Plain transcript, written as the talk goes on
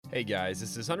Hey guys,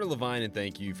 this is Hunter Levine, and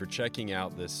thank you for checking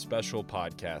out this special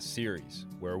podcast series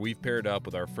where we've paired up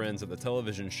with our friends at the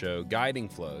television show Guiding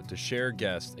Flow to share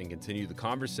guests and continue the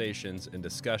conversations and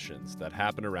discussions that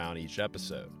happen around each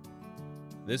episode.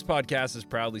 This podcast is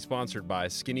proudly sponsored by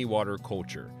Skinny Water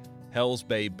Culture, Hells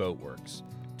Bay Boatworks,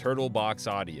 Turtle Box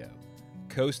Audio,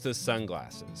 Costa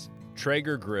Sunglasses,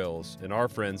 Traeger Grills, and our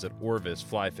friends at Orvis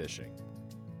Fly Fishing.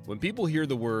 When people hear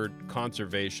the word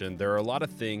conservation, there are a lot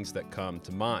of things that come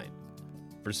to mind.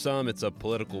 For some, it's a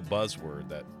political buzzword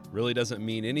that really doesn't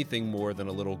mean anything more than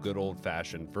a little good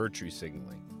old-fashioned virtue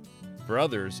signaling. For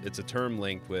others, it's a term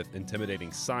linked with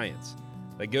intimidating science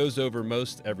that goes over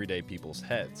most everyday people's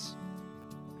heads.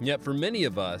 Yet for many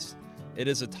of us, it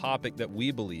is a topic that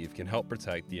we believe can help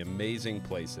protect the amazing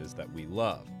places that we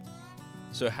love.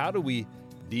 So how do we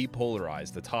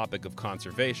depolarize the topic of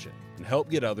conservation and help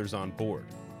get others on board?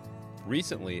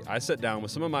 Recently, I sat down with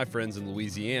some of my friends in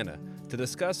Louisiana to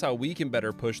discuss how we can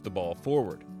better push the ball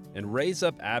forward and raise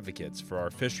up advocates for our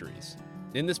fisheries.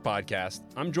 In this podcast,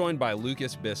 I'm joined by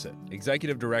Lucas Bissett,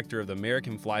 Executive Director of the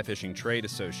American Fly Fishing Trade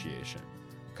Association,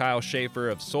 Kyle Schaefer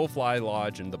of Soulfly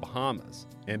Lodge in the Bahamas,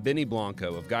 and Benny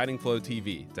Blanco of Guiding Flow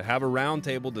TV to have a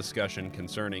roundtable discussion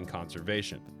concerning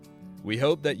conservation. We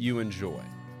hope that you enjoy.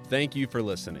 Thank you for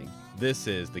listening. This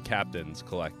is the Captain's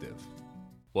Collective.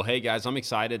 Well, hey guys, I'm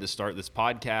excited to start this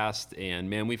podcast, and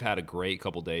man, we've had a great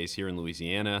couple days here in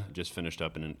Louisiana. Just finished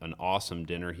up an awesome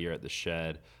dinner here at the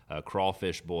shed,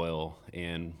 crawfish boil,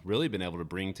 and really been able to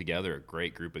bring together a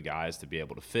great group of guys to be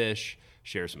able to fish,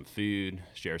 share some food,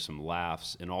 share some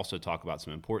laughs, and also talk about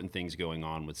some important things going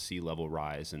on with sea level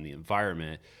rise and the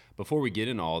environment. Before we get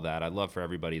into all that, I'd love for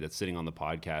everybody that's sitting on the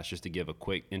podcast just to give a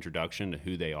quick introduction to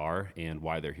who they are and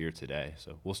why they're here today.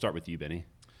 So we'll start with you, Benny.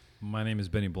 My name is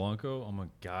Benny Blanco. I'm a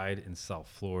guide in South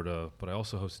Florida, but I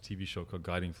also host a TV show called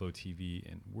Guiding Flow TV,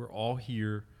 and we're all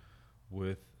here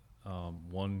with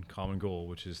one common goal,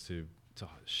 which is to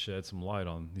shed some light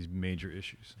on these major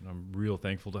issues. And I'm real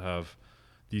thankful to have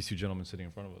these two gentlemen sitting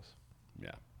in front of us.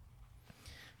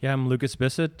 Yeah, I'm Lucas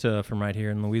Bissett from right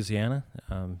here in Louisiana.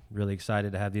 I'm really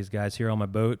excited to have these guys here on my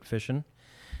boat fishing.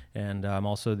 And I'm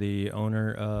also the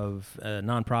owner of a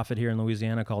nonprofit here in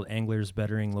Louisiana called Anglers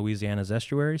Bettering Louisiana's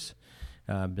Estuaries.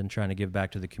 I've been trying to give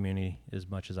back to the community as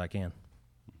much as I can.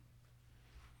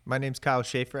 My name's Kyle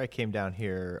Schaefer. I came down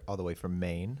here all the way from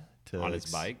Maine. On his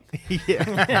bike?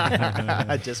 Yeah.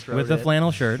 I just rode with a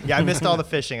flannel shirt. Yeah, I missed all the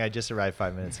fishing. I just arrived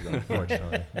 5 minutes ago,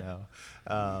 unfortunately. No.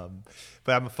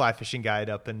 But I'm a fly fishing guide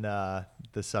up in the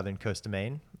southern coast of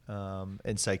Maine.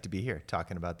 And psyched to be here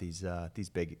talking about these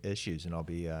big issues, and I'll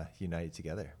be united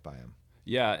together by them.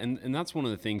 Yeah, and that's one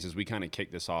of the things as we kind of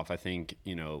kick this off. I think,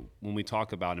 when we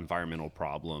talk about environmental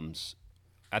problems,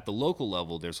 at the local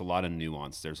level, there's a lot of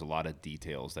nuance. There's a lot of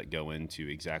details that go into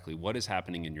exactly what is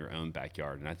happening in your own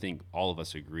backyard. And I think all of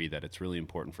us agree that it's really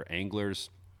important for anglers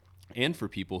and for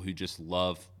people who just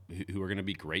love, who are going to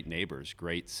be great neighbors,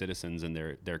 great citizens in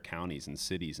their counties and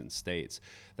cities and states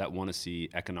that want to see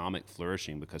economic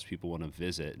flourishing because people want to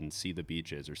visit and see the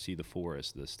beaches or see the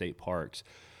forests, the state parks.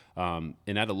 And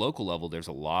at a local level, there's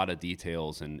a lot of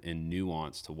details and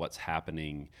nuance to what's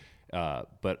happening.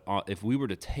 But if we were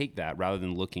to take that, rather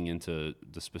than looking into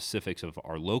the specifics of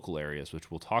our local areas, which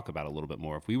we'll talk about a little bit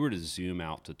more, if we were to zoom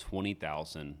out to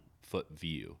 20,000 foot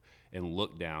view and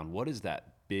look down, what is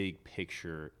that big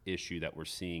picture issue that we're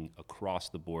seeing across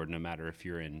the board, no matter if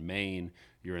you're in Maine,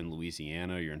 you're in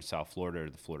Louisiana, you're in South Florida, or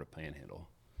the Florida Panhandle?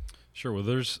 Sure. Well,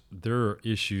 there are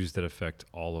issues that affect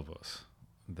all of us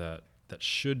that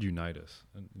should unite us,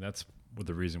 and that's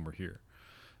the reason we're here.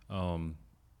 I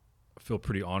feel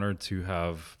pretty honored to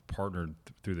have partnered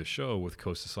through the show with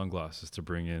Costa Sunglasses to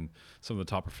bring in some of the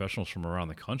top professionals from around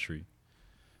the country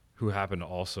who happen to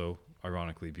also,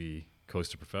 ironically, be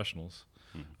Costa professionals.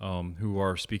 Who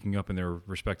are speaking up in their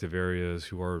respective areas,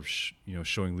 who are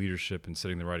showing leadership and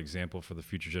setting the right example for the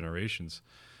future generations,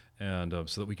 and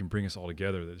so that we can bring us all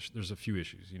together. There's a few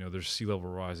issues. There's sea level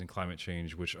rise and climate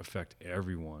change, which affect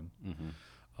everyone.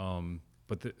 Mm-hmm.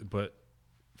 But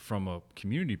from a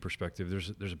community perspective,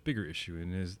 there's a bigger issue,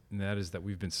 and that is that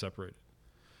we've been separated.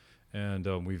 And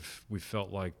we've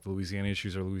felt like the Louisiana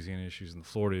issues are Louisiana issues, and the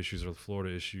Florida issues are the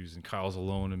Florida issues, and Kyle's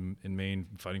alone in Maine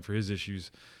fighting for his issues.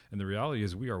 And the reality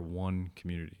is we are one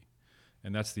community,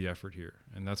 and that's the effort here.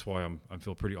 And that's why I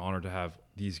feel pretty honored to have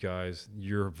these guys,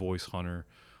 your voice, Hunter,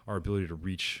 our ability to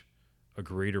reach a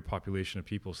greater population of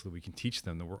people so that we can teach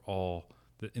them that we're all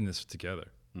in this together.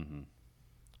 Mm-hmm.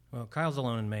 Well, Kyle's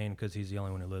alone in Maine because he's the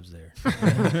only one who lives there.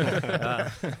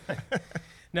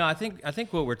 No, I think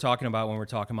what we're talking about when we're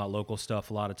talking about local stuff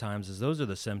a lot of times is those are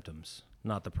the symptoms,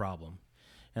 not the problem.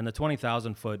 And the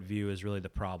 20,000 foot view is really the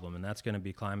problem, and that's going to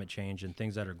be climate change and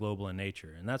things that are global in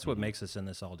nature. And that's what makes us in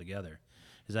this all together,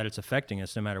 is that it's affecting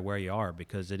us no matter where you are,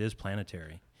 because it is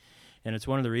planetary. And it's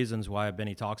one of the reasons why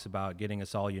Benny talks about getting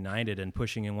us all united and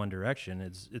pushing in one direction.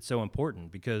 It's so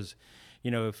important because,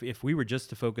 you know, if we were just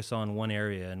to focus on one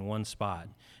area and one spot,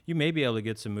 you may be able to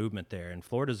get some movement there. And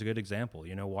Florida's a good example.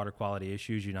 You know, water quality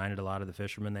issues united a lot of the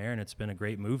fishermen there, and it's been a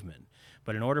great movement.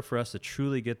 But in order for us to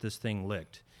truly get this thing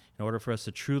licked, in order for us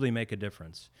to truly make a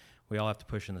difference, we all have to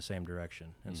push in the same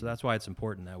direction. And so that's why it's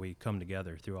important that we come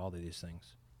together through all of these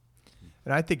things.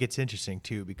 And I think it's interesting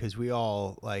too, because we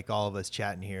all, like all of us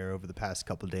chatting here over the past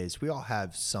couple of days, we all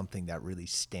have something that really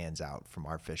stands out from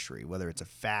our fishery, whether it's a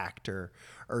fact or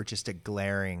just a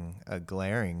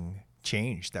glaring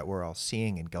change that we're all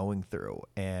seeing and going through.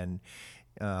 And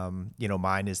you know,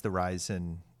 mine is the rise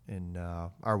in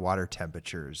our water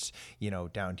temperatures. You know,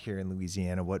 down here in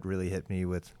Louisiana, what really hit me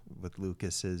with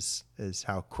Lucas is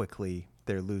how quickly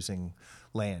they're losing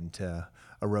land to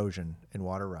erosion and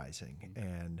water rising.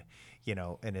 And you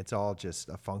know, and it's all just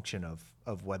a function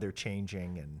of weather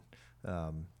changing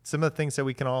and some of the things that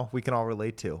we can all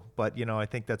relate to. But you know, I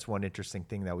think that's one interesting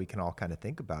thing that we can all kind of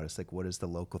think about is like, what is the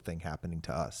local thing happening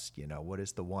to us? You know, what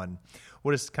is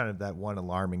kind of that one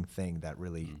alarming thing that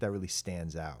really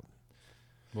stands out?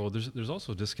 Well, there's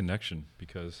also disconnection,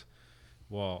 because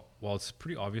while it's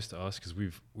pretty obvious to us because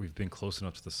we've been close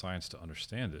enough to the science to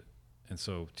understand it, and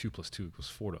so 2 + 2 =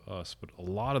 4 to us, but a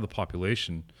lot of the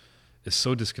population is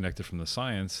so disconnected from the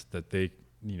science that they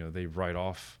write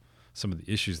off some of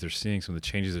the issues they're seeing, some of the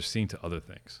changes they're seeing to other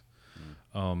things.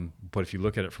 But if you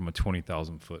look at it from a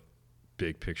 20,000 foot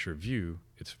big picture view,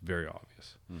 it's very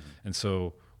obvious. And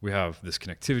so we have this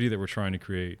connectivity that we're trying to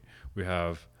create. We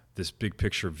have this big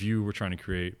picture view we're trying to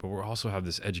create, but we also have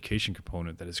this education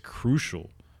component that is crucial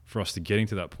for us to getting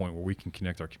to that point where we can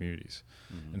connect our communities.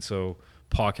 And so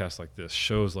podcasts like this,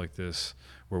 shows like this,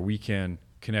 where we can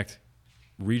connect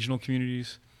regional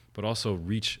communities, but also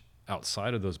reach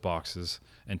outside of those boxes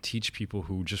and teach people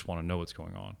who just want to know what's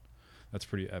going on. That's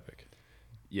pretty epic.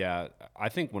 Yeah, I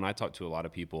think when I talk to a lot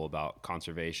of people about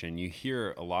conservation, you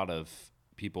hear a lot of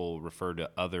people refer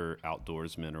to other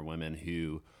outdoorsmen or women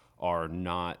who are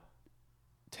not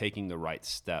taking the right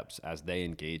steps as they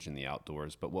engage in the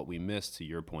outdoors. But what we miss, to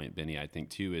your point, Benny, I think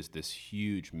too, is this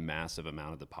huge, massive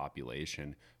amount of the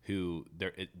population who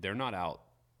they're not out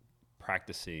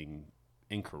practicing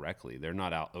incorrectly. They're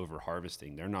not out over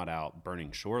harvesting. They're not out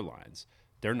burning shorelines.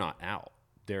 They're not out.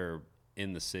 They're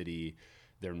in the city.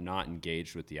 They're not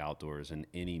engaged with the outdoors in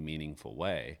any meaningful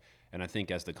way. And I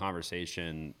think as the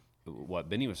conversation, what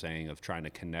Benny was saying of trying to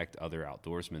connect other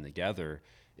outdoorsmen together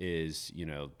is, you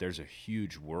know, there's a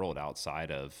huge world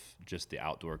outside of just the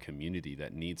outdoor community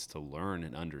that needs to learn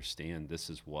and understand this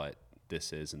is what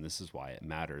this is and this is why it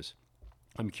matters.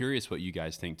 I'm curious what you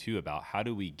guys think too about how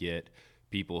do we get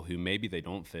people who maybe they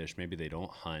don't fish, maybe they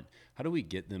don't hunt, how do we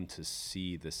get them to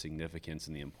see the significance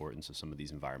and the importance of some of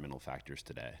these environmental factors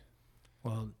today?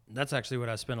 Well, that's actually what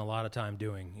I spend a lot of time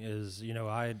doing is, you know,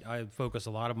 I focus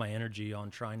a lot of my energy on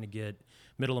trying to get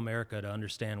Middle America to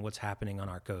understand what's happening on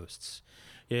our coasts.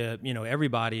 You know,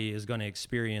 everybody is going to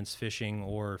experience fishing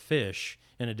or fish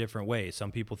in a different way.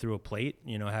 Some people through a plate,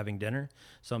 you know, having dinner.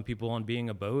 Some people on being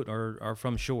a boat or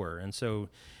from shore. And so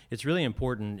it's really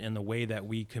important in the way that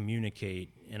we communicate.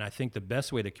 And I think the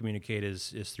best way to communicate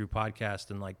is through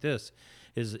podcasts and like this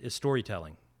is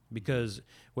storytelling. Because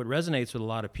what resonates with a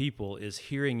lot of people is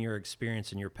hearing your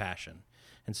experience and your passion.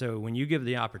 And so when you give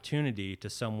the opportunity to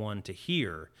someone to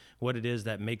hear what it is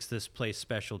that makes this place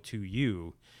special to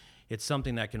you, it's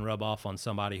something that can rub off on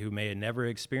somebody who may have never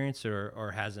experienced it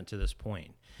or hasn't to this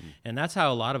point. And that's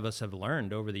how a lot of us have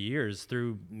learned over the years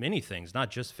through many things, not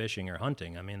just fishing or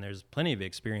hunting. I mean, there's plenty of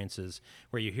experiences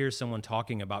where you hear someone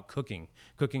talking about cooking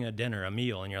a dinner, a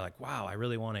meal, and you're like, wow, I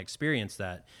really want to experience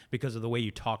that because of the way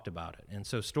you talked about it. And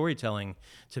so storytelling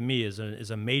to me is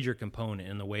a major component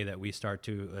in the way that we start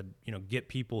to get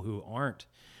people who aren't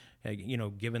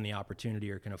given the opportunity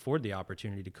or can afford the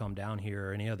opportunity to come down here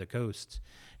or any other coasts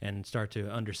and start to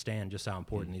understand just how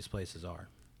important these places are.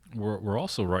 We're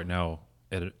also right now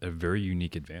at a very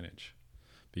unique advantage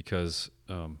because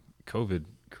COVID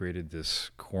created this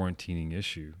quarantining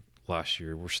issue last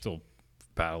year. We're still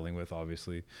battling with,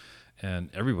 obviously, and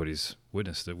everybody's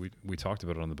witnessed it. We talked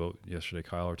about it on the boat yesterday,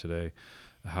 Kyle, or today,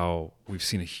 how we've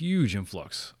seen a huge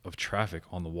influx of traffic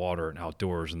on the water and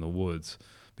outdoors in the woods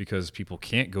because people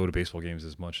can't go to baseball games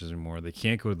as much anymore. They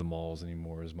can't go to the malls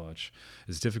anymore as much.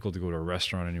 It's difficult to go to a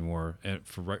restaurant anymore, and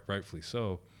rightfully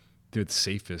so. The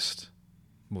safest,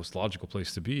 most logical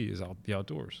place to be is the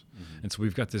outdoors. And so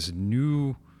we've got this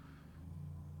new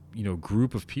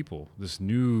group of people, this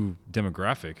new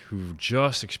demographic who are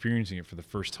just experiencing it for the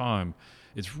first time,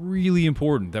 it's really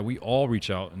important that we all reach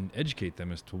out and educate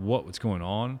them as to what's going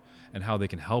on and how they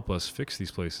can help us fix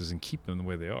these places and keep them the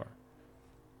way they are.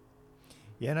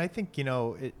 Yeah, and I think,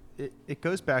 it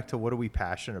goes back to what are we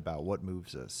passionate about, what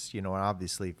moves us, and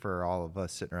obviously for all of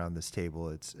us sitting around this table,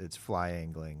 it's fly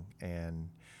angling and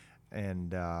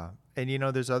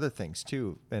there's other things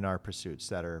too in our pursuits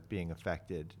that are being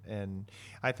affected. And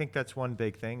I think that's one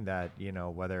big thing that,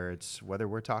 whether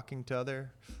we're talking to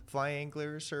other fly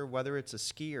anglers or whether it's a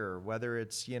skier, whether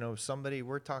it's, somebody,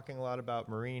 we're talking a lot about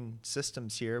marine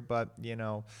systems here, but,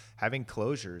 having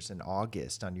closures in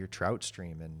August on your trout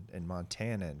stream in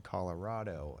Montana and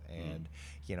Colorado and,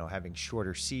 having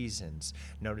shorter seasons,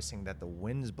 noticing that the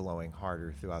wind's blowing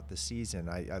harder throughout the season.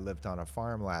 I lived on a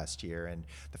farm last year and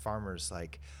the farmer's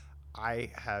like,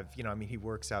 he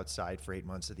works outside for 8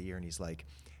 months of the year and he's like,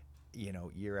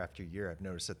 year after year, I've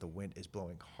noticed that the wind is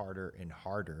blowing harder and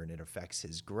harder and it affects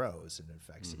his grows and it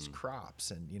affects his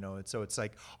crops. And, and so it's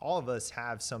like all of us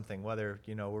have something, whether,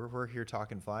 we're here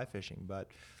talking fly fishing, but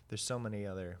there's so many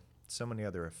other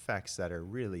effects that are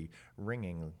really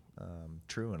ringing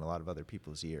true in a lot of other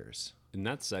people's ears. And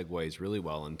that segues really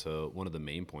well into one of the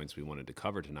main points we wanted to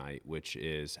cover tonight, which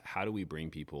is how do we bring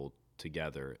people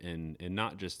together and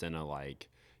not just in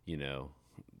a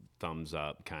thumbs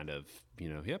up kind of,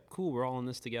 yep, cool, we're all in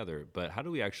this together. But how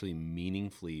do we actually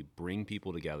meaningfully bring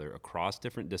people together across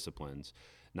different disciplines,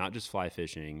 not just fly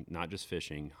fishing, not just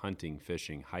fishing, hunting,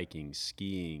 fishing, hiking,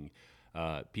 skiing,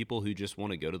 people who just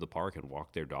want to go to the park and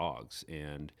walk their dogs.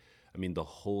 And the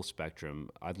whole spectrum.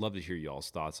 I'd love to hear y'all's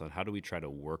thoughts on how do we try to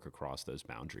work across those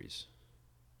boundaries.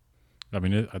 I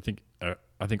think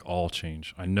all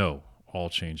change. I know all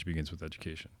change begins with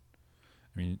education.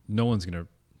 No one's going to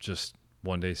just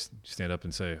one day stand up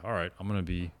and say, all right, I'm going to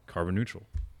be carbon neutral.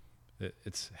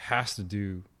 It has to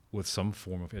do with some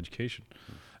form of education.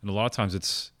 And a lot of times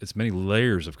it's many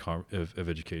layers of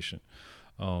education.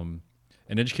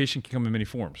 And education can come in many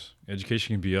forms.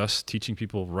 Education can be us teaching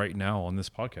people right now on this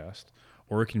podcast,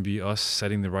 or it can be us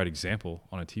setting the right example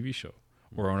on a TV show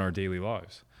or on our daily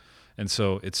lives. And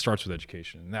so it starts with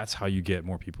education, and that's how you get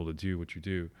more people to do what you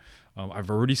do. I've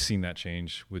already seen that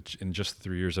change, which in just the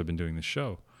 3 years I've been doing this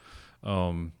show.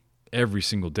 Every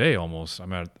single day almost,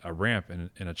 I'm at a ramp and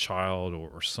a child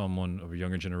or someone of a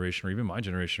younger generation or even my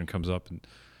generation comes up and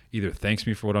either thanks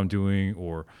me for what I'm doing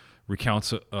or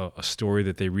recounts a story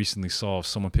that they recently saw of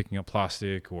someone picking up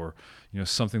plastic or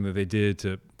something that they did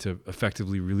to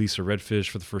effectively release a redfish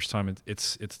for the first time.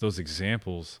 It's those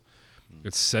examples.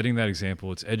 It's setting that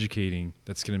example. It's educating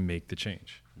that's going to make the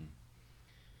change.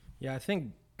 Yeah, I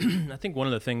think one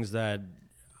of the things that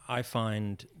I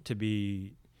find to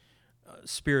be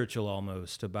spiritual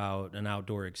almost about an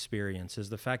outdoor experience is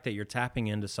the fact that you're tapping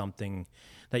into something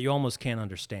that you almost can't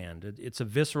understand. It's a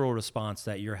visceral response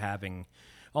that you're having,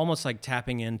 almost like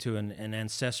tapping into an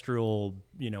ancestral,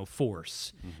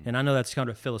 force. Mm-hmm. And I know that's kind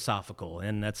of philosophical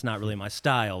and that's not really my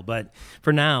style, but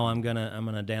for now I'm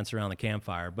gonna dance around the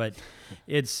campfire. But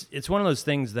it's one of those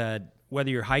things that whether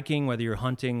you're hiking, whether you're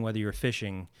hunting, whether you're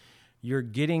fishing, you're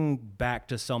getting back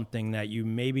to something that you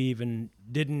maybe even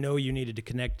didn't know you needed to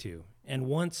connect to. And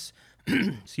once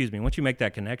you make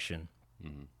that connection,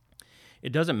 mm-hmm.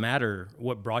 It doesn't matter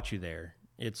what brought you there.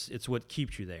 It's what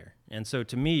keeps you there. And so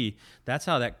to me, that's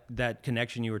how that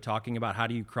connection you were talking about, how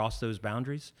do you cross those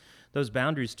boundaries? Those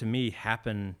boundaries to me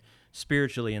happen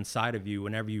spiritually inside of you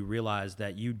whenever you realize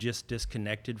that you just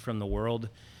disconnected from the world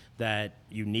that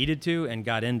you needed to and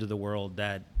got into the world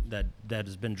that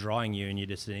has been drawing you and you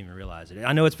just didn't even realize it.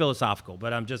 I know it's philosophical,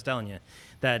 but I'm just telling you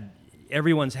that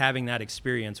everyone's having that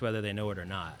experience whether they know it or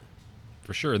not.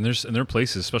 For sure. And there are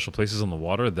places, special places on the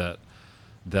water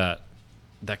that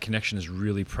connection is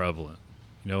really prevalent,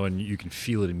 and you can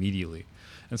feel it immediately.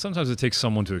 And sometimes it takes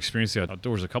someone to experience the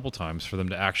outdoors a couple times for them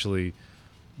to actually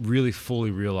really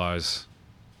fully realize,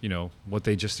 what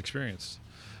they just experienced.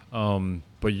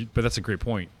 But that's a great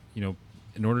point.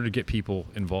 In order to get people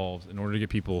involved, in order to get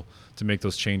people to make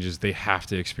those changes, they have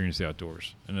to experience the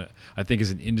outdoors. And I think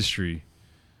as an industry,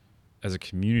 as a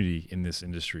community in this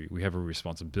industry, we have a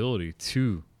responsibility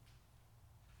to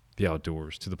the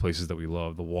outdoors, to the places that we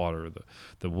love, the water,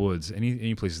 the woods,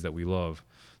 any places that we love,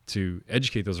 to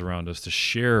educate those around us, to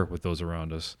share with those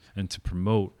around us, and to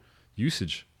promote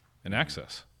usage and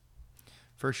access.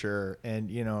 For sure. And,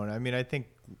 I think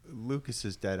Lucas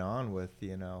is dead on with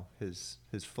his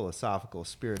philosophical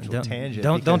spiritual tangent.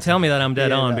 Don't tell me that I'm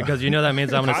dead on, because that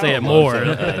means I'm going to say it Kyle more.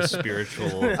 loves a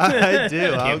spiritual I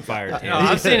do. campfire No,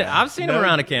 tangent. I've seen him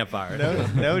around a campfire.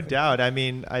 No doubt. I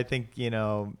mean, I think,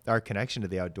 our connection to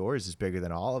the outdoors is bigger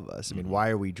than all of us. I mean, why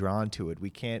are we drawn to it? We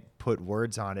can't put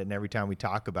words on it, and every time we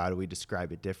talk about it, we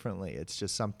describe it differently. It's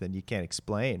just something you can't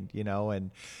explain,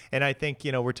 and I think,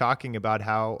 we're talking about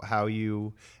how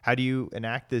do you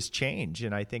enact this change?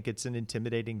 And I think it's an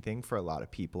intimidating thing for a lot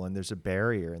of people, and there's a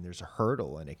barrier and there's a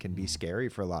hurdle, and it can be scary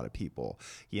for a lot of people.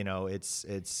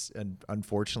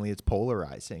 Unfortunately it's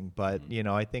polarizing, but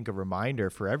I think a reminder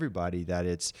for everybody that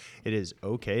it is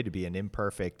okay to be an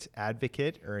imperfect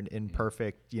advocate or an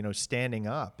imperfect, standing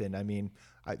up. And I mean,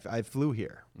 I flew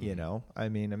here, I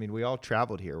mean, we all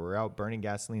traveled here. We're out burning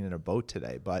gasoline in a boat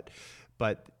today, but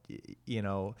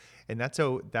and that's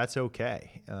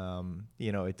okay.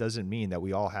 It doesn't mean that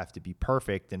we all have to be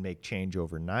perfect and make change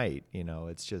overnight.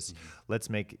 It's just, let's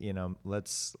move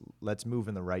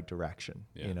in the right direction.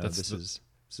 This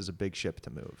is a big ship to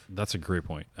move. That's a great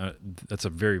point. That's a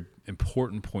very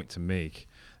important point to make.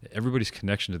 Everybody's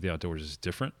connection to the outdoors is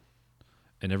different,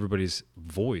 and everybody's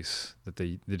voice that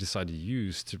they decide to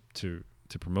use to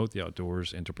promote the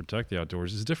outdoors and to protect the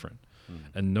outdoors is different,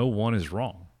 and no one is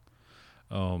wrong.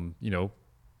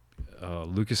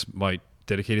 Lucas might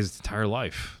dedicate his entire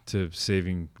life to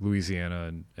saving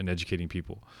Louisiana and educating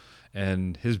people.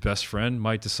 And his best friend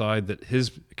might decide that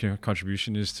his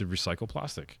contribution is to recycle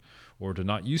plastic or to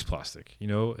not use plastic,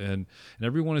 and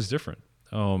everyone is different.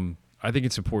 I think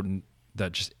it's important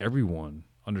that just everyone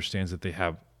understands that they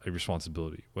have a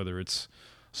responsibility, whether it's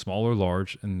small or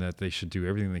large, and that they should do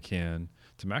everything they can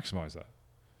to maximize that.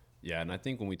 Yeah, and I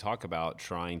think when we talk about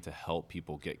trying to help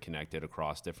people get connected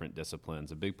across different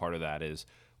disciplines, a big part of that is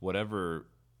whatever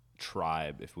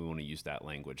tribe, if we want to use that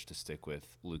language to stick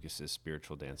with Lucas's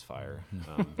spiritual dance fire,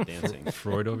 dancing.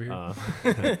 Freud over here.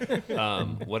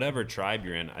 Whatever tribe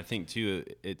you're in, I think too,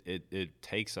 it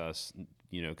takes us,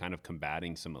 kind of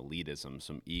combating some elitism,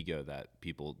 some ego that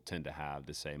people tend to have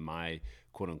to say my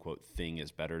quote unquote thing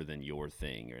is better than your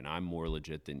thing, and I'm more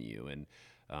legit than you, and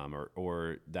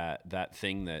or that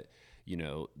thing that,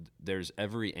 there's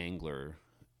every angler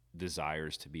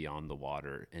desires to be on the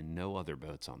water and no other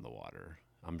boats on the water.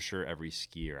 I'm sure every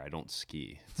skier, I don't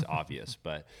ski, it's obvious,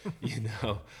 but I'm You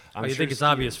sure think it's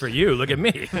obvious for you? Look at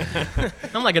me.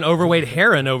 I'm like an overweight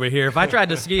heron over here. If I tried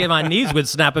to ski, my knees would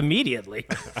snap immediately.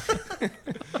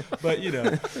 But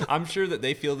I'm sure that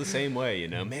they feel the same way.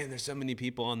 Man, there's so many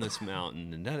people on this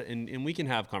mountain, and we can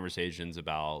have conversations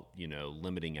about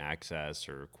limiting access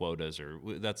or quotas, or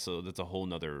that's a whole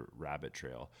nother rabbit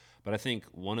trail. But I think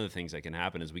one of the things that can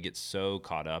happen is we get so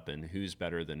caught up in who's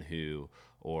better than who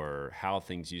or how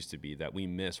things used to be that we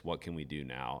miss what can we do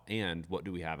now and what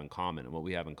do we have in common. And what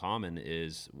we have in common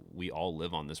is we all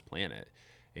live on this planet.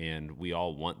 And we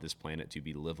all want this planet to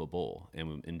be livable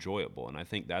and enjoyable. And I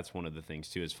think that's one of the things,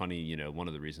 too. It's funny, one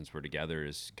of the reasons we're together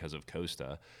is because of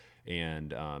Costa.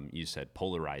 And you said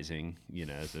polarizing,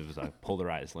 it was a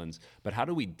polarized lens. But how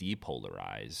do we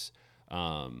depolarize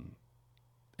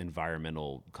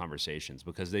environmental conversations?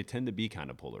 Because they tend to be kind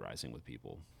of polarizing with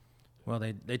people. Well,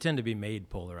 they tend to be made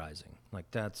polarizing.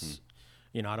 Like that's,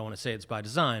 I don't want to say it's by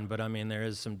design, but I mean, there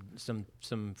is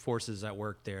some forces at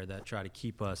work there that try to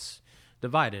keep us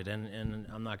divided, and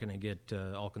I'm not going to get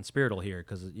all conspiratorial here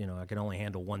because I can only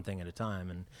handle one thing at a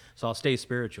time, and so I'll stay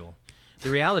spiritual.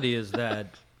 The reality is that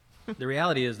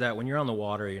when you're on the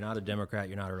water, you're not a Democrat,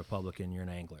 you're not a Republican, you're an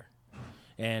angler,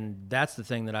 and that's the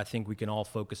thing that I think we can all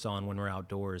focus on when we're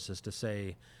outdoors, is to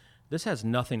say this has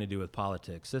nothing to do with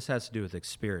politics. This has to do with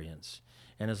experience.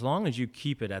 And as long as you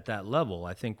keep it at that level,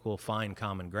 I think we'll find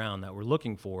common ground that we're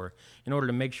looking for in order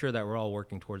to make sure that we're all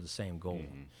working towards the same goal.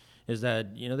 Mm-hmm. Is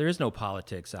that, there is no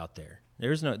politics out there.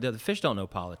 The fish don't know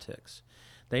politics.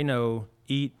 They know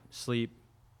eat, sleep,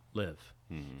 live.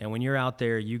 Mm-hmm. And when you're out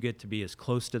there, you get to be as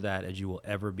close to that as you will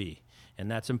ever be. And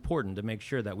that's important to make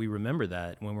sure that we remember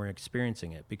that when we're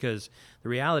experiencing it. Because the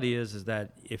reality is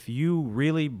that if you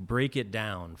really break it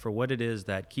down for what it is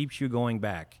that keeps you going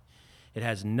back, it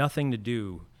has nothing to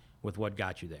do with what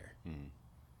got you there. Mm-hmm.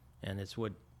 And it's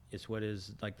what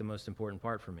is like the most important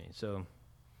part for me. So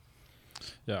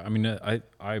yeah, I mean,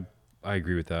 I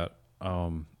agree with that.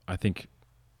 I think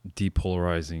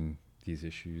depolarizing these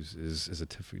issues is a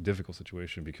difficult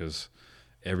situation because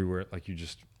everywhere, like you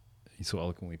so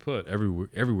eloquently put,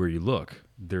 everywhere you look,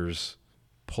 there's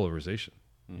polarization.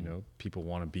 Mm-hmm. People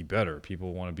want to be better.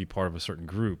 People want to be part of a certain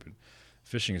group. And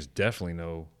fishing is definitely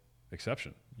no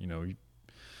exception.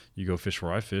 You go fish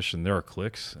where I fish, and there are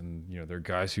cliques, and there are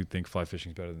guys who think fly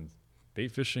fishing is better than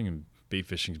bait fishing, and bait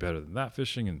fishing's better than that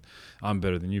fishing, and I'm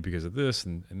better than you because of this,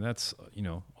 and that's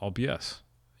all BS.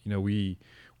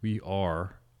 We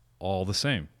are all the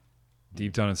same.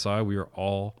 Deep down inside, we are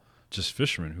all just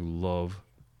fishermen who love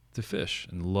to fish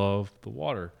and love the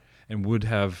water, and would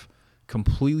have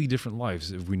completely different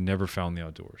lives if we never found the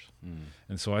outdoors.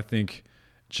 And so I think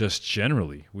just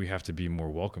generally we have to be more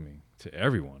welcoming to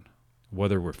everyone,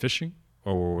 whether we're fishing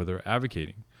or whether we're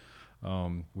advocating.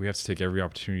 We have to take every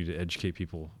opportunity to educate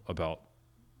people about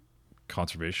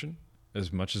conservation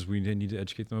as much as we need to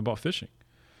educate them about fishing.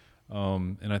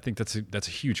 And I think that's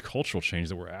a huge cultural change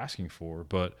that we're asking for,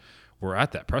 but we're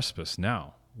at that precipice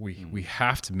now. We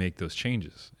have to make those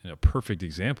changes. And a perfect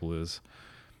example is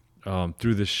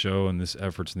through this show and this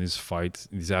efforts and these fights,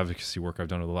 and these advocacy work I've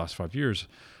done over the last 5 years,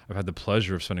 I've had the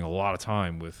pleasure of spending a lot of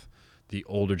time with the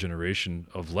older generation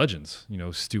of legends,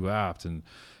 Stu Apt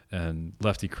and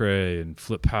Lefty Cray and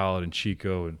Flip Pallet and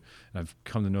Chico, and I've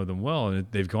come to know them well, and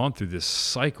they've gone through this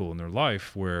cycle in their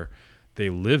life where they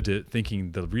lived it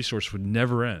thinking the resource would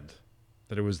never end,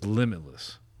 that it was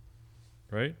limitless,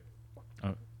 right?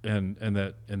 And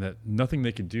that nothing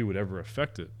they could do would ever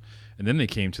affect it. And then they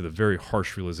came to the very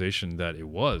harsh realization that it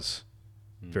was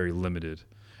very limited,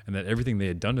 and that everything they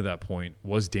had done to that point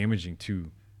was damaging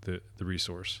to the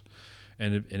resource.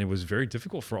 And it was very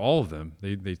difficult for all of them.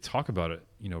 They talk about it,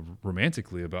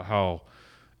 romantically, about how,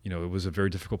 it was a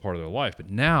very difficult part of their life. But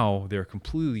now they're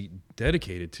completely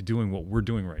dedicated to doing what we're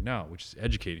doing right now, which is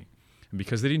educating. And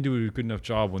because they didn't do a good enough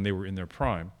job when they were in their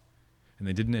prime, and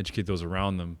they didn't educate those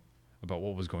around them about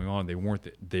what was going on, they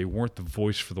weren't the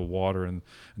voice for the water and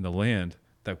the land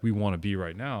that we want to be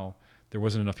right now. There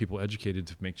wasn't enough people educated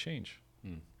to make change.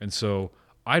 And so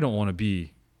I don't want to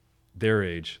be their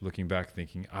age looking back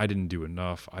thinking I didn't do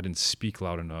enough, I didn't speak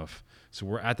loud enough. So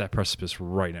we're at that precipice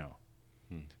right now.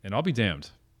 And I'll be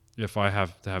damned if I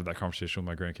have to have that conversation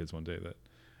with my grandkids one day that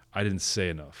I didn't say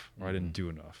enough or I didn't do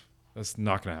enough. That's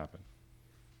not going to happen.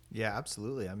 Yeah,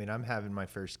 absolutely. I mean, I'm having my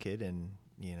first kid in,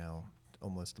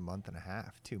 almost a month and a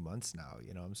half, 2 months now,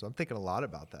 so I'm thinking a lot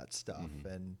about that stuff.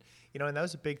 And, and that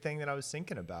was a big thing that I was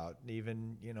thinking about,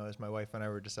 even, as my wife and I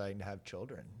were deciding to have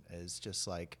children, is just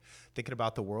like thinking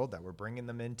about the world that we're bringing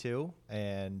them into.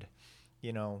 And,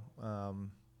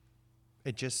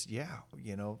 it just,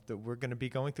 that we're going to be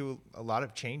going through a lot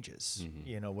of changes,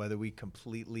 whether we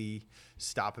completely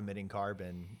stop emitting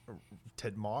carbon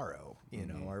tomorrow,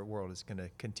 our world is going to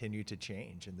continue to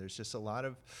change. And there's just a lot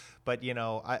of, but,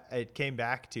 it came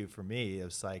back to, for me, it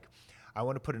was like, I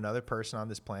want to put another person on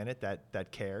this planet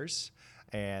that cares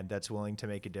and that's willing to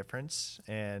make a difference.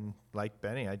 And like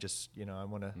Benny, I just, I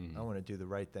want to do the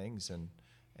right things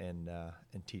and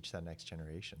teach that next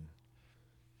generation.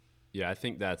 Yeah, I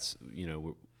think that's,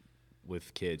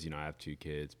 with kids, I have 2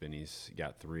 kids. Benny's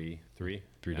got three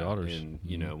daughters. And,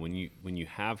 when you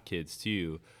have kids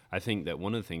too, I think that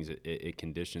one of the things it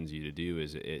conditions you to do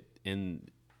is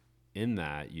in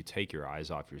that you take your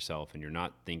eyes off yourself and you're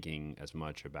not thinking as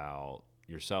much about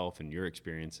yourself and your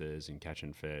experiences and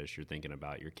catching fish. You're thinking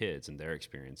about your kids and their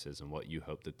experiences and what you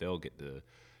hope that they'll get to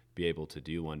be able to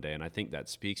do one day. And I think that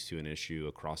speaks to an issue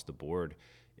across the board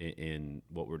in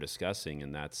what we're discussing,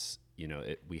 and that's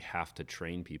we have to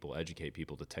train people, educate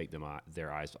people to take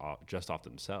their eyes off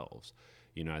themselves.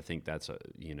 I think that's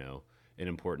an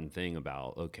important thing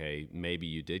about, okay, maybe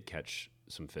you did catch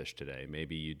some fish today,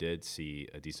 maybe you did see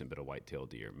a decent bit of white-tailed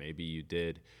deer, maybe you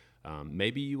did,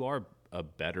 maybe you are a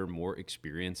better, more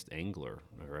experienced angler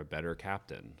or a better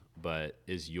captain, but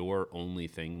is your only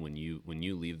thing when you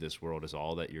leave this world is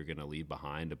all that you're going to leave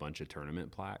behind a bunch of tournament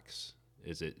plaques?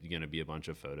 Is it going to be a bunch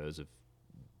of photos of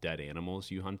dead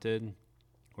animals you hunted?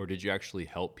 Or did you actually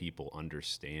help people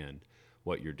understand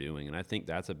what you're doing? And I think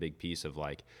that's a big piece of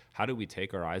like, how do we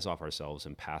take our eyes off ourselves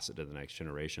and pass it to the next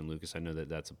generation? Lucas, I know that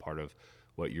that's a part of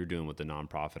what you're doing with the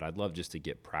nonprofit. I'd love just to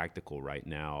get practical right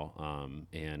now.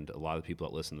 And a lot of the people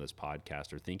that listen to this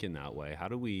podcast are thinking that way. How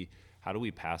do we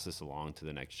pass this along to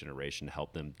the next generation to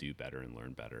help them do better and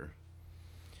learn better?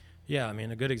 Yeah, I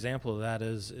mean, a good example of that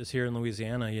is here in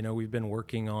Louisiana. We've been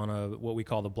working on what we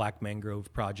call the Black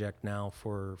Mangrove Project now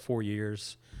for 4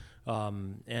 years.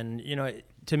 And,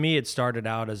 to me, it started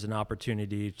out as an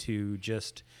opportunity to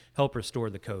just help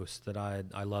restore the coast that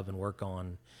I love and work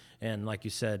on. And like you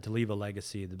said, to leave a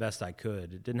legacy the best I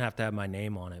could. It didn't have to have my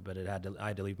name on it, but I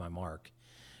had to leave my mark.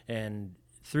 And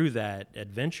through that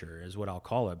adventure is what I'll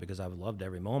call it, because I've loved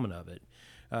every moment of it.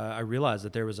 I realized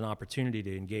that there was an opportunity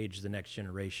to engage the next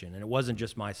generation. And it wasn't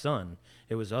just my son.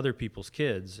 It was other people's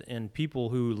kids and people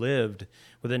who lived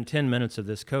within 10 minutes of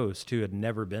this coast who had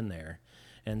never been there.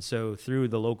 And so through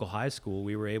the local high school,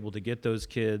 we were able to get those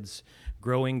kids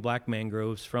growing black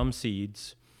mangroves from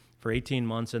seeds, for 18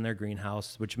 months in their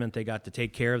greenhouse, which meant they got to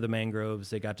take care of the mangroves.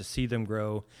 They got to see them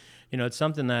grow. It's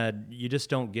something that you just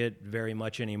don't get very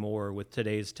much anymore with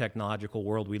today's technological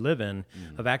world we live in,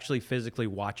 of actually physically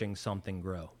watching something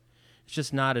grow. It's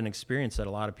just not an experience that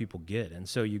a lot of people get. And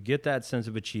so you get that sense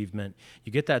of achievement,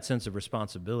 you get that sense of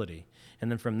responsibility.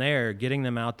 And then from there, getting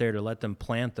them out there to let them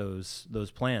plant those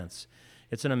plants,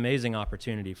 it's an amazing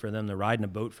opportunity for them to ride in a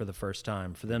boat for the first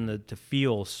time, for them to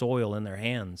feel soil in their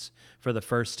hands for the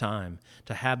first time,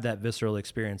 to have that visceral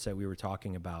experience that we were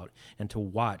talking about, and to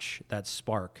watch that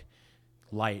spark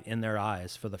light in their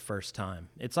eyes for the first time.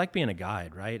 It's like being a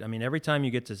guide, right? I mean, every time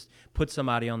you get to put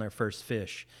somebody on their first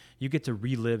fish, you get to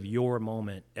relive your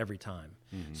moment every time.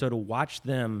 So to watch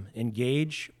them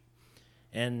engage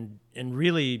and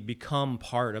really become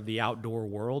part of the outdoor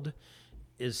world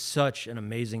is such an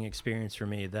amazing experience for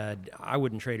me that I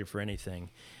wouldn't trade it for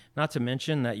anything. Not to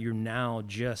mention that you're now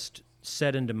just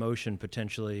set into motion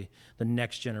potentially the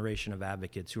next generation of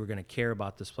advocates who are going to care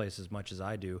about this place as much as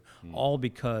I do, all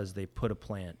because they put a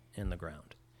plant in the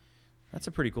ground. That's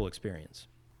a pretty cool experience.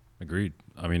 Agreed.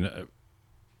 I mean,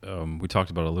 we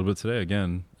talked about it a little bit today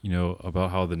again,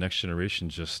 about how the next generation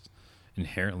just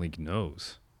inherently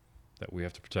knows that we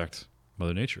have to protect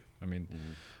Mother Nature. I mean,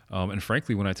 and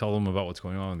frankly, when I tell them about what's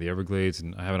going on in the Everglades,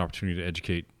 and I have an opportunity to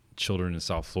educate children in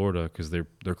South Florida because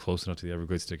they're close enough to the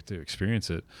Everglades to experience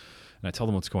it, and I tell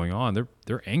them what's going on,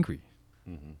 they're angry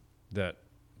that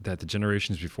the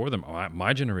generations before them,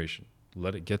 my generation,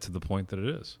 let it get to the point that it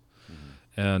is.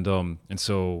 And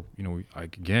so I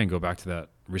again go back to that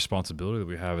responsibility that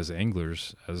we have as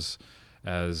anglers,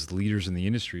 as leaders in the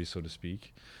industry, so to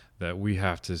speak, that we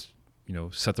have to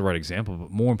set the right example, but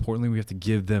more importantly, we have to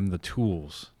give them the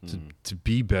tools to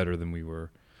be better than we were,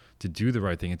 to do the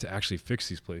right thing, and to actually fix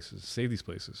these places, save these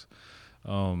places.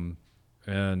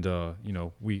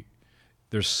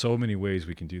 There's so many ways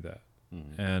we can do that.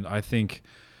 And I think,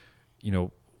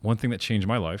 one thing that changed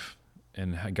my life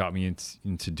and got me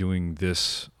into doing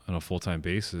this on a full-time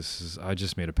basis is I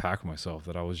just made a pact with myself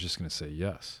that I was just going to say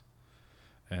yes.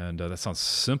 And that sounds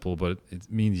simple, but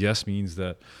yes means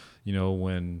that,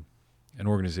 when an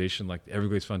organization like the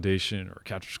Everglades Foundation or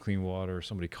Catchers Clean Water, or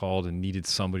somebody called and needed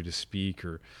somebody to speak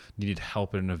or needed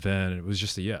help at an event, it was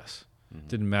just a yes. It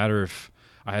didn't matter if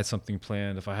I had something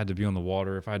planned, if I had to be on the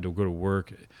water, if I had to go to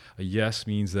work. A yes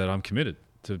means that I'm committed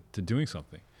to doing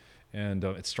something. And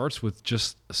it starts with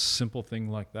just a simple thing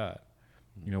like that.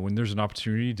 When there's an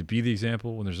opportunity to be the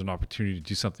example, when there's an opportunity to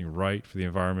do something right for the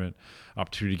environment,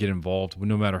 opportunity to get involved,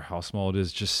 no matter how small it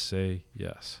is, just say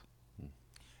yes.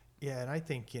 Yeah, and I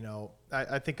think,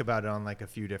 I think about it on like a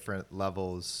few different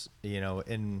levels,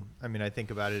 I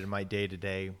think about it in my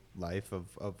day-to-day life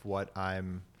of what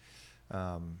I'm,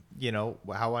 how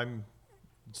I'm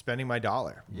spending my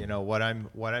dollar, what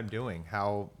I'm doing,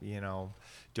 how,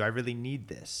 do I really need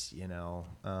this?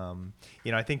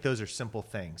 I think those are simple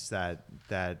things that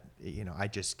I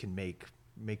just can make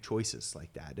choices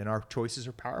like that. And our choices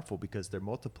are powerful because they're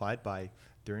multiplied by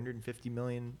 350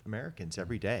 million Americans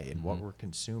every day and what we're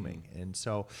consuming. And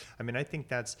so, I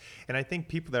think I think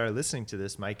people that are listening to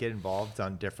this might get involved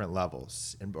on different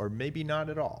levels or maybe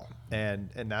not at all. And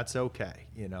that's okay.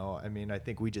 I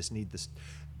think we just need this.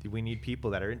 We need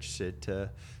people that are interested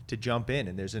to jump in,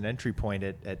 and there's an entry point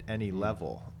at any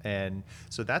level. And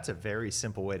so that's a very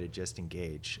simple way to just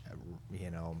engage,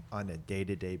 on a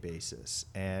day-to-day basis.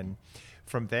 And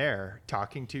from there,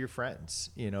 talking to your friends,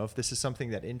 if this is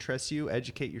something that interests you,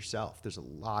 educate yourself. There's a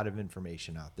lot of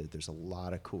information out there. There's a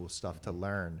lot of cool stuff to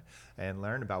learn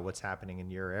about what's happening in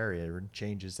your area or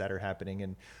changes that are happening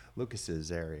in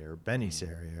Lucas's area or Benny's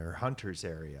area or Hunter's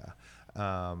area.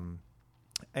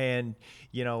 And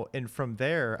from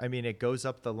there, it goes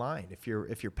up the line. If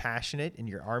you're passionate and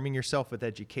you're arming yourself with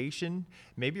education,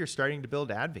 maybe you're starting to build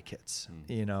advocates,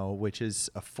 which is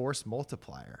a force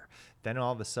multiplier. Then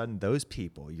all of a sudden, those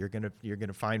people, you're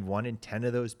gonna find 1 in 10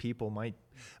 of those people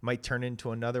might turn into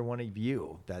another one of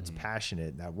you that's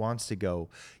passionate, that wants to go,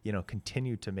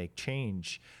 continue to make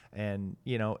change. And,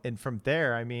 and from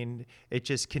there, it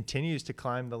just continues to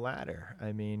climb the ladder.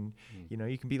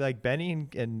 You can be like Benny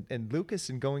and Lucas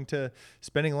and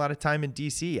spending a lot of time in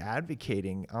DC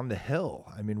advocating on the Hill,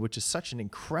 which is such an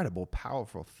incredible,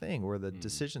 powerful thing where the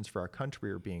decisions for our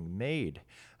country are being made.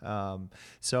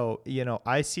 So,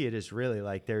 I see it as really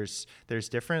like there's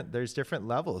different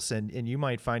levels, and you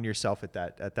might find yourself at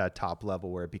that top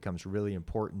level where it becomes really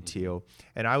important to you.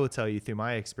 And I will tell you through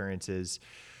my experiences,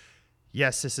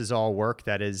 yes, this is all work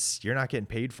that is you're not getting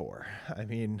paid for. I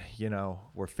mean,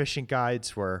 we're fishing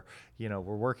guides. We're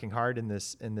working hard in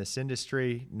this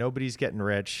industry. Nobody's getting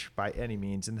rich by any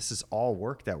means, and this is all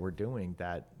work that we're doing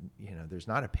that there's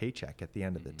not a paycheck at the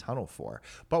end of the tunnel for.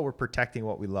 But we're protecting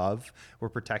what we love. We're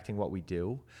protecting what we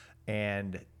do,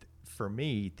 and for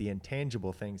me, the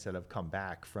intangible things that have come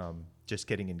back from just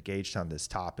getting engaged on this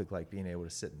topic, like being able to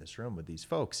sit in this room with these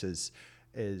folks, is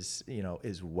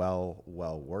well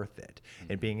worth it.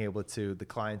 And being able to, the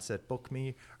clients that book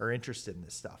me are interested in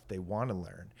this stuff. They want to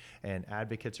learn, and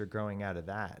advocates are growing out of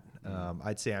that.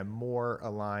 I'd say I'm more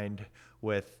aligned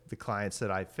with the clients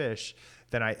that I fish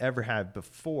than I ever have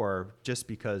before, just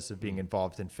because of being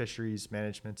involved in fisheries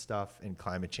management stuff and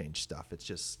climate change stuff.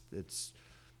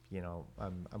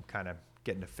 I'm kind of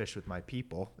getting to fish with my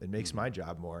people. It makes my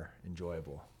job more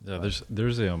enjoyable. Yeah,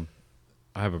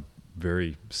 I have a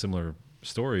very similar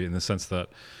story in the sense that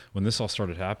when this all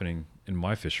started happening in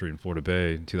my fishery in Florida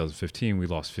Bay in 2015, we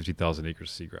lost 50,000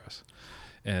 acres of seagrass.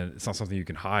 And it's not something you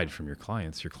can hide from your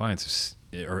clients. Your clients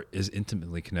are as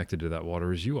intimately connected to that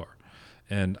water as you are.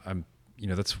 And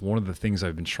that's one of the things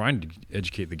I've been trying to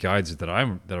educate the guides that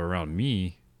are around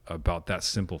me about, that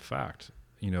simple fact.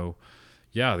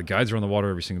 The guides are on the water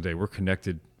every single day. We're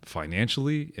connected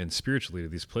financially and spiritually to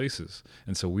these places.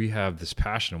 And so we have this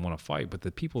passion and want to fight, but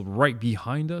the people right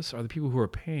behind us are the people who are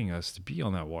paying us to be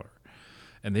on that water.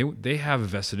 And they have a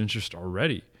vested interest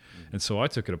already. And so I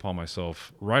took it upon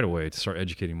myself right away to start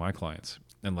educating my clients.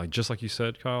 And just like you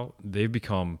said, Kyle, they've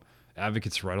become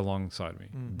advocates right alongside me.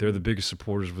 They're the biggest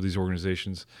supporters of these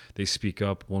organizations. They speak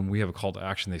up. When we have a call to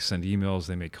action, they send emails,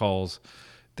 they make calls.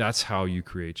 That's how you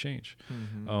create change.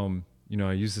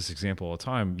 I use this example all the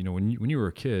time. When you were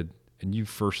a kid and you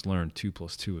first learned 2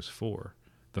 + 2 is 4,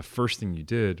 the first thing you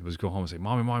did was go home and say,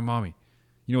 Mommy,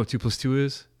 you know what 2 + 2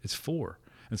 is? It's 4.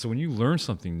 And so when you learn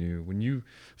something new, when you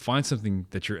find something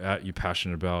that you're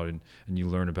passionate about and you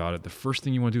learn about it, the first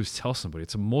thing you want to do is tell somebody.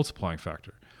 It's a multiplying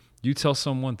factor. You tell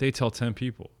someone, they tell 10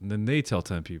 people, and then they tell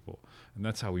 10 people. And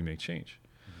that's how we make change.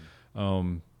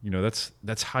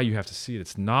 That's how you have to see it.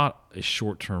 It's not a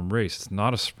short-term race. It's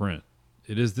not a sprint.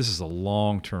 This is a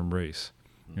long-term race.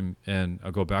 And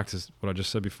I'll go back to what I just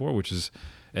said before, which is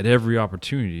at every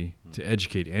opportunity to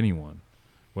educate anyone,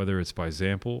 whether it's by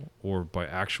example or by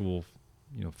actual,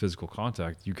 physical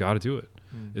contact, you got to do it.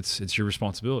 It's your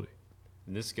responsibility.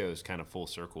 And this goes kind of full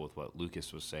circle with what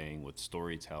Lucas was saying with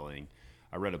storytelling.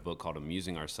 I read a book called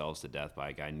Amusing Ourselves to Death by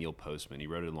a guy, Neil Postman. He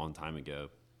wrote it a long time ago.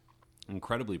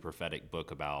 Incredibly prophetic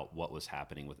book about what was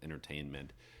happening with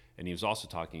entertainment. And he was also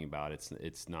talking about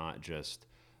it's not just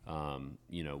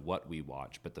what we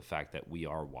watch, but the fact that we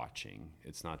are watching.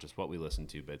 It's not just what we listen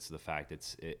to, but it's the fact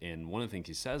and one of the things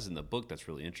he says in the book that's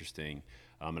really interesting,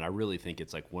 and I really think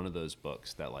it's like one of those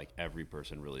books that like every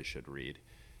person really should read.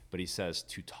 But he says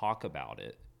to talk about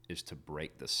it is to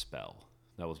break the spell.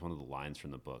 That was one of the lines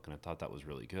from the book, and I thought that was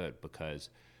really good because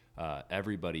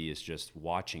everybody is just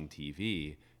watching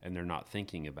TV and they're not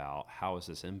thinking about how is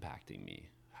this impacting me?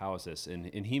 How is this? And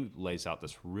he lays out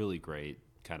this really great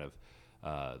kind of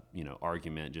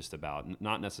argument just about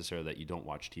not necessarily that you don't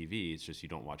watch TV. It's just you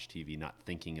don't watch TV not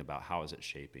thinking about how is it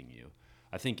shaping you.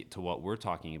 I think to what we're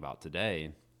talking about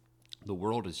today, the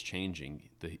world is changing.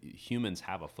 The humans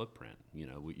have a footprint.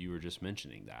 You were just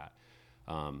mentioning that.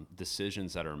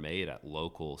 Decisions that are made at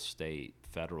local, state,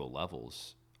 federal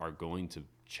levels are going to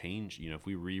change. If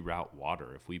we reroute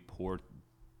water, if we pour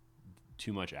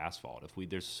too much asphalt,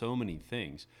 there's so many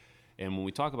things. And when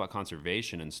we talk about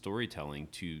conservation and storytelling,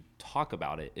 to talk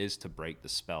about it is to break the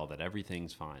spell that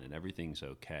everything's fine and everything's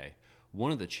okay.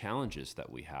 One of the challenges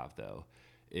that we have, though,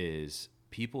 is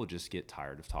people just get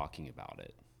tired of talking about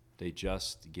it. They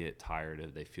just get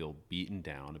tired they feel beaten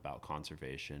down about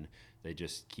conservation. They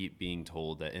just keep being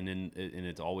told that, and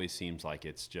it always seems like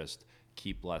it's just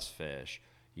keep less fish,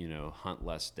 hunt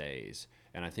less days.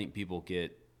 And I think people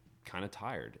get kind of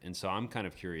tired. And so I'm kind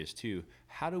of curious too,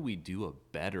 how do we do a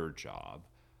better job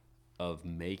of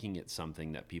making it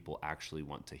something that people actually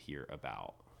want to hear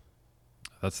about?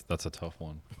 That's a tough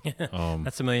one.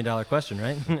 That's $1 million question,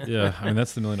 right? Yeah. I mean,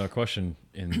 that's the $1 million question.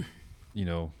 And,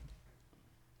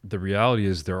 the reality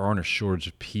is there aren't a shortage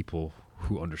of people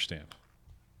who understand.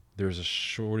 There's a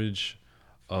shortage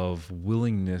of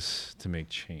willingness to make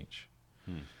change.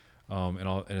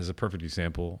 And as a perfect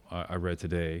example, I read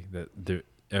today that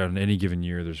on any given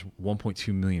year, there's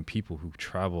 1.2 million people who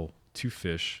travel to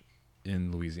fish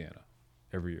in Louisiana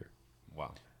every year.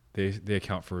 Wow. They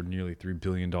account for nearly $3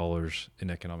 billion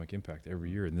in economic impact every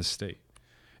year in this state.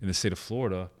 In the state of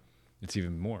Florida, it's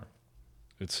even more.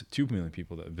 It's 2 million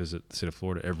people that visit the state of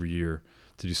Florida every year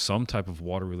to do some type of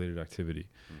water-related activity.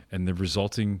 And the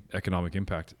resulting economic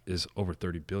impact is over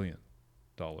 $30 billion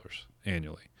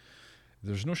annually.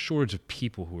 There's no shortage of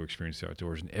people who experience the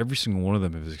outdoors, and every single one of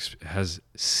them has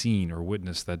seen or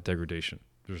witnessed that degradation.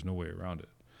 There's no way around it.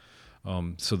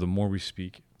 So the more we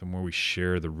speak, the more we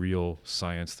share the real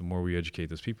science, the more we educate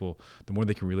those people, the more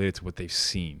they can relate it to what they've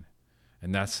seen.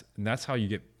 And that's how you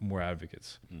get more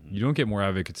advocates. You don't get more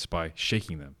advocates by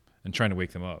shaking them and trying to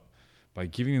wake them up, by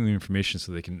giving them the information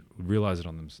so they can realize it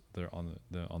on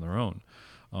their own.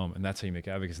 And that's how you make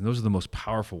advocates. And those are the most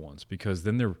powerful ones, because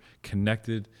then they're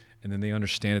connected, and then they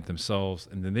understand it themselves,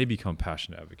 and then they become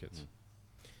passionate advocates.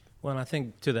 Well, and I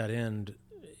think to that end,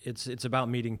 it's about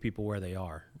meeting people where they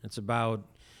are. It's about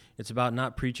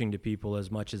not preaching to people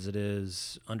as much as it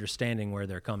is understanding where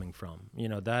they're coming from. You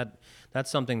know,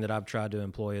 that's something that I've tried to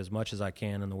employ as much as I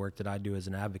can in the work that I do as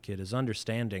an advocate, is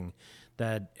understanding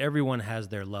that everyone has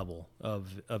their level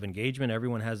of engagement,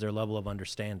 everyone has their level of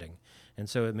understanding. And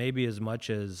so it may be as much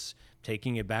as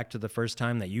taking it back to the first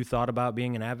time that you thought about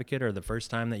being an advocate, or the first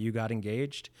time that you got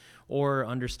engaged, or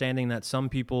understanding that some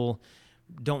people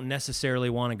don't necessarily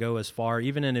want to go as far,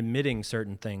 even in admitting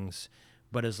certain things.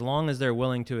 But as long as they're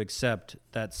willing to accept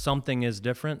that something is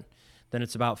different, then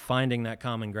it's about finding that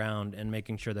common ground and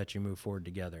making sure that you move forward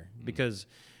together. Because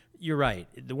you're right.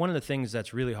 One of the things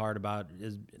that's really hard about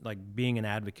is like being an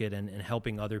advocate and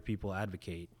helping other people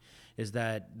advocate is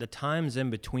that the times in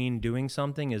between doing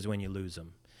something is when you lose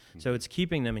them. So it's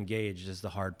keeping them engaged is the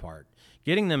hard part.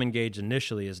 Getting them engaged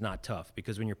initially is not tough,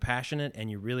 because when you're passionate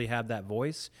and you really have that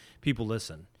voice, people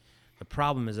listen. The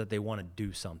problem is that they want to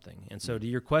do something. And so to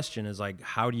your question is like,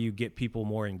 how do you get people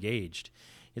more engaged?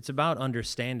 It's about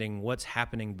understanding what's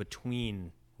happening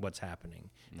between what's happening,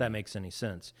 if that makes any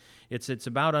sense. It's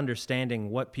about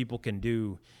understanding what people can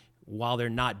do while they're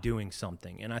not doing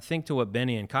something. And I think to what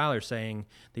Benny and Kyle are saying,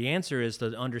 the answer is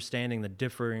to understanding the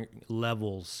different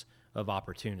levels of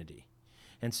opportunity.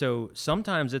 And so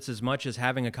sometimes it's as much as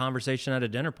having a conversation at a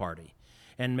dinner party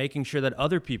and making sure that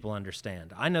other people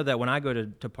understand. I know that when I go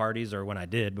to parties, or when I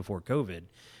did before COVID,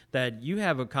 that you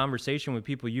have a conversation with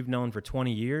people you've known for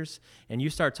 20 years and you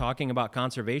start talking about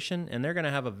conservation, and they're going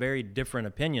to have a very different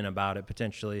opinion about it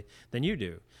potentially than you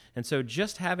do. And so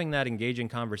just having that engaging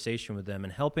conversation with them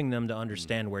and helping them to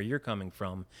understand where you're coming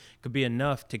from could be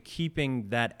enough to keeping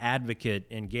that advocate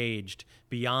engaged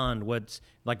beyond what's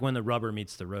like when the rubber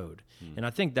meets the road. And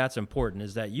I think that's important,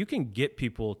 is that you can get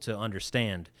people to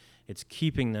understand. It's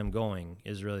keeping them going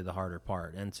is really the harder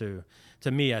part. And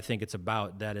to me, I think it's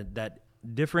about that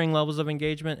differing levels of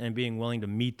engagement and being willing to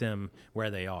meet them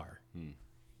where they are.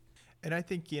 And I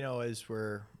think, as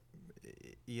we're,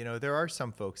 there are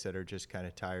some folks that are just kind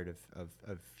of tired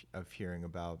of hearing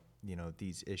about,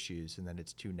 these issues, and then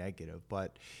it's too negative.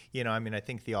 But, I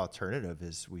think the alternative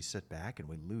is we sit back and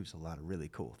we lose a lot of really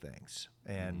cool things.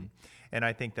 And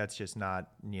I think that's just not,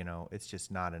 it's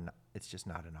just not an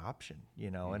option,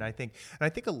 and I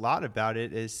think a lot about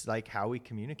it is like how we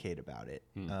communicate about it.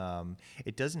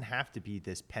 It doesn't have to be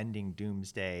this pending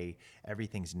doomsday,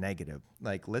 everything's negative.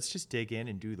 Like, let's just dig in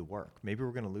and do the work. Maybe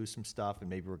we're going to lose some stuff, and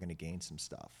maybe we're going to gain some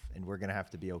stuff, and we're going to have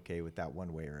to be okay with that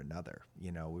one way or another.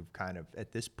 We've kind of,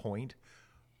 at this point,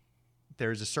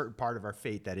 there's a certain part of our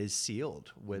fate that is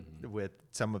sealed with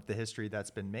some of the history that's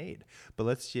been made. But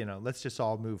let's just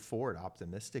all move forward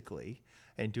optimistically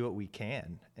and do what we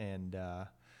can, and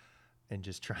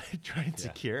just try and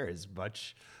secure as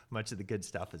much of the good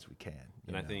stuff as we can.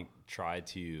 And I think try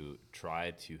to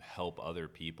help other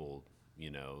people,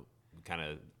 kind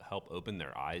of help open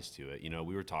their eyes to it.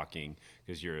 We were talking,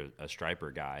 because you're a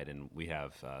striper guide, and we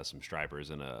have some stripers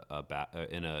in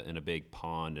a big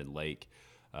pond and lake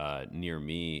near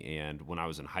me. And when I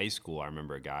was in high school, I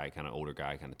remember older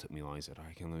guy kind of took me along. He said, all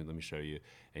right, let me show you.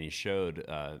 And he showed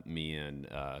me and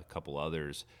a couple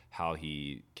others how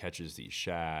he catches these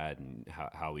shad, and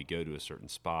how we go to a certain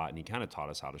spot. And he kind of taught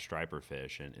us how to striper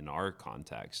fish in our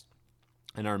context.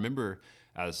 And I remember,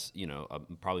 as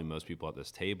probably most people at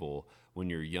this table, when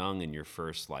you're young and you're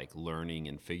first like learning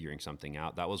and figuring something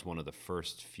out, that was one of the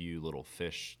first few little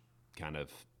fish kind of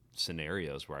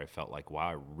scenarios where I felt like, wow,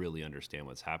 I really understand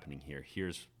what's happening here.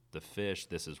 Here's the fish.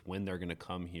 This is when they're going to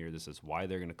come here. This is why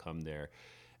they're going to come there.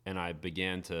 And I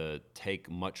began to take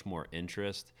much more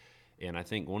interest. And I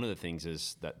think one of the things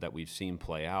is that we've seen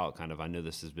play out, kind of, I know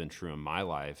this has been true in my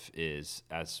life, is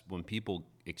as when people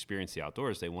experience the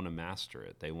outdoors, they want to master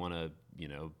it. They want to,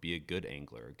 be a good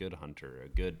angler, a good hunter, a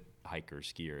good hiker,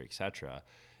 skier, etc.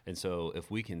 And so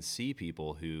if we can see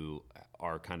people who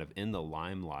are kind of in the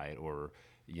limelight, or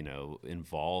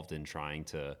involved in trying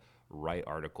to write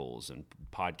articles and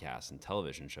podcasts and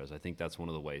television shows. I think that's one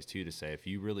of the ways too to say, if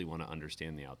you really want to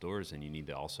understand the outdoors, then you need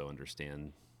to also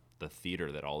understand the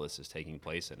theater that all this is taking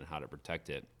place in and how to protect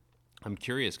it. I'm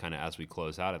curious, kind of as we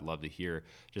close out, I'd love to hear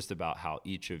just about how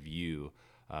each of you,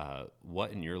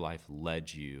 what in your life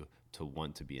led you to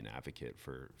want to be an advocate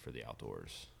for the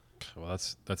outdoors? Well,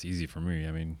 that's easy for me.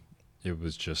 I mean, it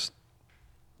was just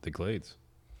the Glades.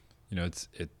 You know,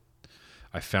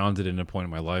 I found it in a point in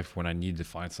my life when I needed to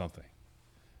find something,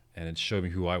 and it showed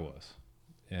me who I was.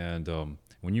 And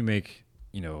when you make,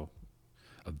 you know,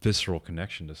 a visceral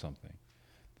connection to something,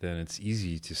 then it's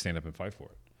easy to stand up and fight for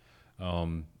it.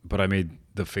 But I made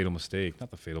the fatal mistake,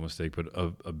 not the fatal mistake, but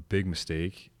a big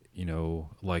mistake, you know,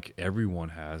 like everyone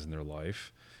has in their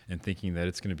life, and thinking that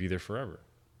it's going to be there forever,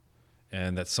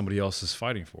 and that somebody else is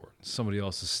fighting for it. Somebody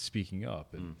else is speaking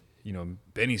up, and, you know,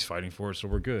 Benny's fighting for it, so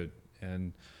we're good.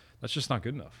 And that's just not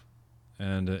good enough.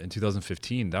 And in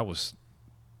 2015, that was,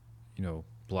 you know,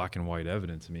 black and white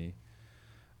evident to me.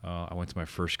 I went to my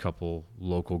first couple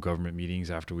local government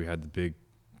meetings after we had the big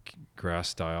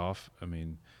grass die off. I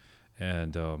mean,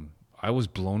 and I was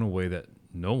blown away that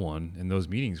no one in those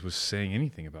meetings was saying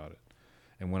anything about it.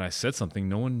 And when I said something,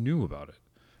 no one knew about it.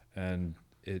 And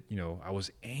it, you know, I was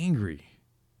angry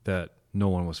that no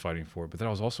one was fighting for it, but then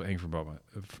I was also angry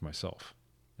for myself.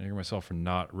 Angry myself for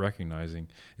not recognizing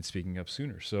and speaking up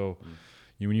sooner. So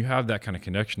when you have that kind of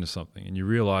connection to something and you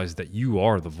realize that you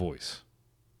are the voice,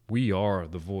 we are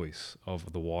the voice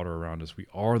of the water around us. We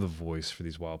are the voice for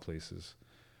these wild places.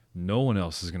 No one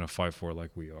else is going to fight for it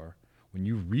like we are. When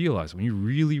you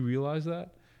really realize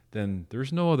that, then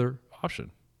there's no other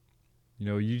option. You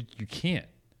know, you can't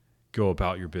go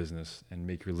about your business and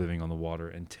make your living on the water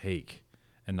and take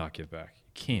and not give back.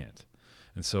 You can't.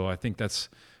 And so I think that's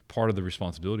part of the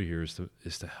responsibility here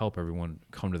is to help everyone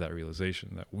come to that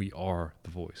realization that we are the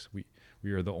voice.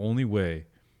 We are the only way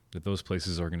that those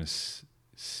places are going to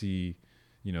see,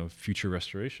 you know, future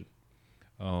restoration.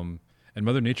 And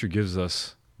Mother Nature gives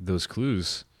us those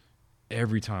clues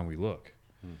every time we look.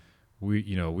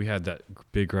 We had that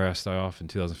big grass die off in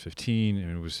 2015,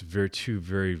 and it was two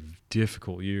very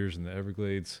difficult years in the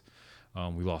Everglades.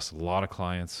 We lost a lot of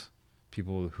clients,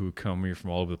 people who come here from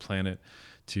all over the planet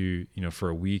to, you know, for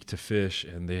a week to fish,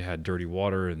 and they had dirty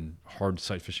water and hard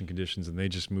sight fishing conditions, and they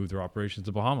just moved their operations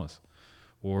to Bahamas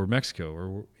or Mexico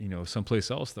or, you know,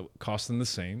 someplace else that cost them the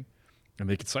same, and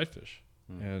they could sight fish.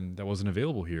 And that wasn't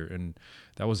available here, and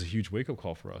that was a huge wake-up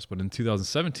call for us. But in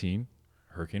 2017,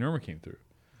 Hurricane Irma came through,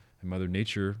 and Mother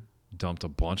Nature dumped a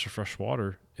bunch of fresh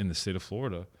water in the state of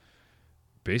Florida,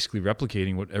 basically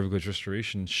replicating what Everglades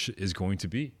restoration is going to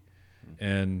be.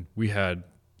 And we had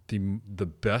the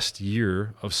best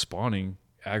year of spawning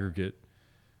aggregate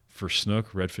for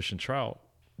snook, redfish, and trout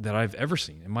that I've ever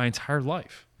seen in my entire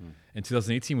life. And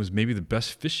 2018 was maybe the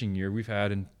best fishing year we've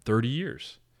had in 30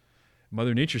 years.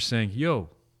 Mother Nature's saying, yo,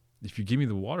 if you give me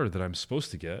the water that I'm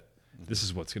supposed to get, this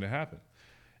is what's going to happen.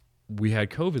 We had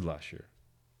COVID last year,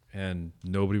 and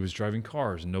nobody was driving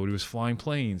cars, and nobody was flying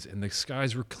planes, and the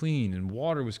skies were clean, and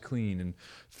water was clean, and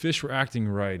fish were acting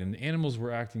right, and animals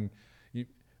were acting.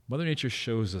 Mother Nature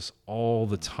shows us all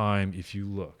the time, if you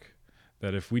look,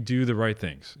 that if we do the right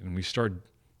things and we start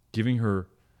giving her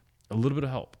a little bit of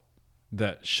help,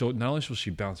 that not only will she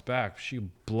bounce back, she'll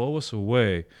blow us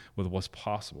away with what's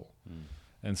possible.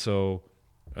 And so,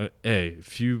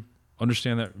 if you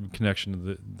understand that connection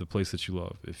to the place that you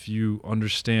love, if you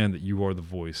understand that you are the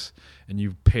voice and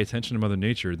you pay attention to Mother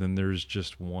Nature, then there's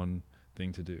just one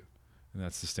thing to do, and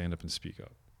that's to stand up and speak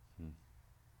up.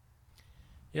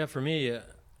 Yeah, for me,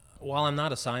 while I'm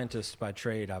not a scientist by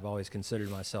trade, I've always considered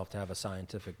myself to have a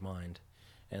scientific mind.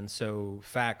 And so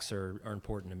facts are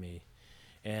important to me.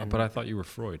 But I thought you were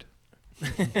Freud.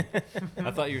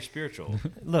 I thought you were spiritual.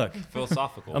 Look,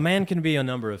 Philosophical. a man can be a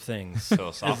number of things.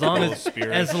 Philosophical,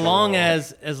 spiritual. as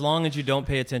long as you don't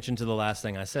pay attention to the last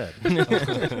thing I said.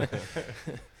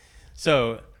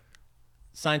 So,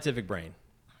 scientific brain,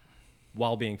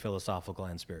 while being philosophical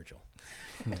and spiritual.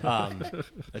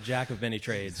 A jack of many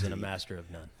trades and a master of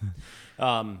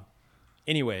none.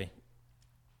 Anyway,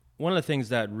 one of the things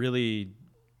that really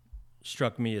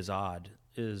struck me as odd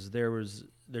is there's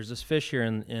this fish here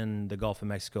in the Gulf of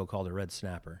Mexico called a red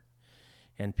snapper,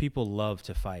 and people love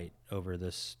to fight over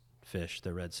this fish,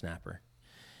 the red snapper.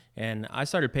 And I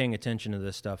started paying attention to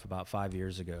this stuff about 5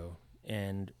 years ago,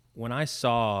 and when I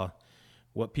saw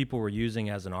what people were using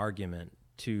as an argument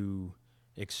to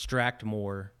extract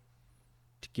more,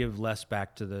 to give less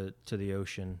back to the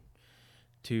ocean,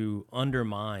 to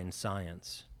undermine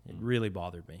science, it really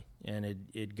bothered me, and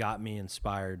it got me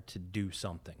inspired to do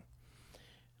something.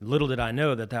 Little did I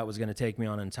know that was going to take me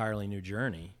on an entirely new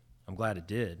journey, I'm glad it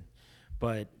did.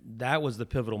 But that was the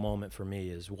pivotal moment for me,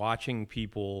 is watching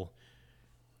people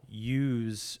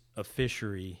use a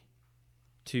fishery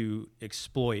to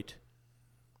exploit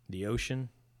the ocean,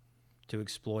 to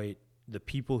exploit the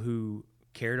people who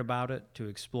cared about it, to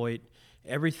exploit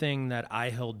everything that I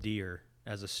held dear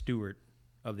as a steward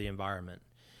of the environment.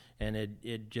 And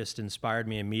it just inspired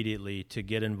me immediately to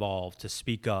get involved, to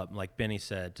speak up, like Benny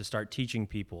said, to start teaching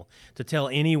people, to tell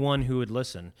anyone who would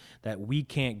listen that we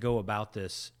can't go about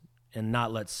this and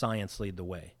not let science lead the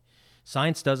way.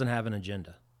 Science doesn't have an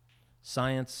agenda.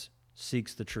 Science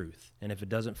seeks the truth. And if it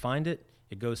doesn't find it,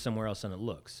 it goes somewhere else and it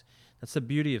looks. That's the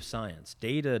beauty of science.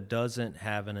 Data doesn't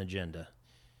have an agenda.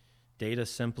 Data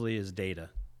simply is data.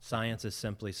 Science is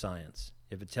simply science.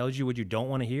 If it tells you what you don't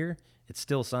want to hear, it's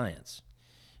still science.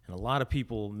 And a lot of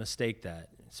people mistake that,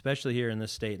 especially here in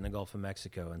this state in the Gulf of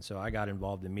Mexico. And so I got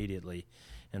involved immediately.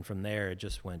 And from there,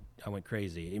 I went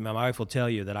crazy. My wife will tell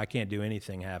you that I can't do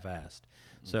anything half-assed.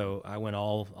 So I went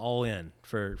all in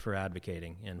for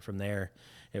advocating. And from there,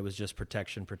 it was just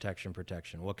protection.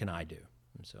 What can I do?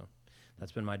 And so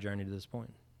that's been my journey to this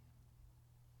point.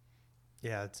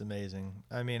 Yeah, it's amazing.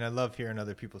 I mean, I love hearing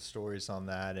other people's stories on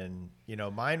that. And,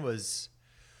 mine was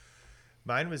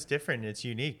different. It's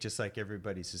unique, just like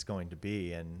everybody's is going to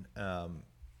be. And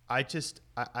I just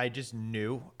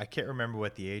knew, I can't remember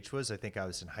what the age was. I think I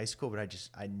was in high school, but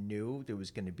I knew there was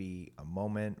going to be a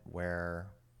moment where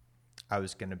I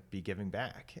was going to be giving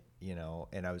back,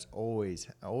 and I was always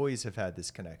have had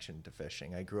this connection to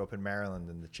fishing. I grew up in Maryland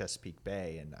in the Chesapeake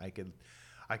Bay, and I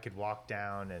could walk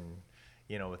down and,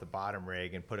 with a bottom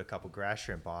rig and put a couple grass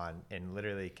shrimp on and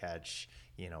literally catch,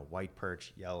 white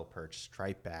perch, yellow perch,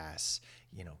 striped bass,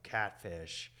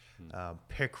 catfish,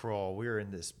 pickerel. We were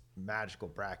in this magical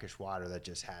brackish water that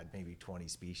just had maybe 20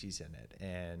 species in it.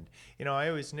 And, I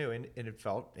always knew, and it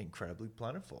felt incredibly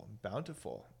plentiful,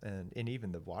 bountiful. And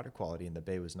even the water quality in the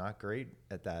bay was not great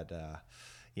at that,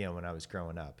 when I was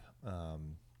growing up.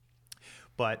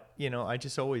 But, I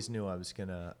just always knew I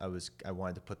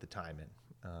wanted to put the time in.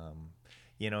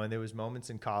 And there was moments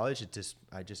in college,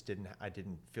 I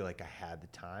didn't feel like I had the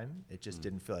time. It just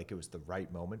didn't feel like it was the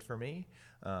right moment for me.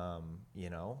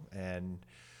 And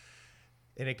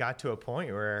it got to a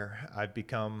point where I've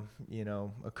become,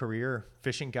 a career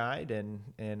fishing guide,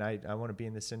 and I want to be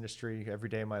in this industry every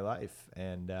day of my life.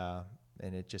 And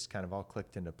it just kind of all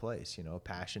clicked into place, a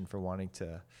passion for wanting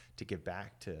to give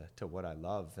back to what I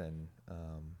love. And,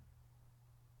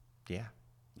 yeah.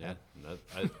 Yeah,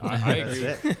 I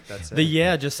agree. That's it. The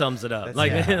yeah just sums it up.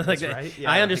 That's right.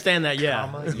 Yeah, I understand that. Yeah,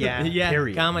 comma, yeah, yeah,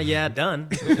 period. comma, yeah, done.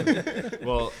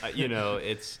 Well,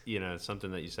 it's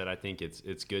something that you said. I think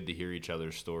it's good to hear each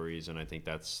other's stories, and I think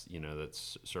that's that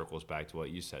circles back to what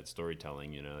you said,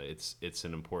 storytelling. It's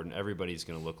an important. Everybody's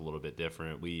going to look a little bit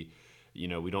different. We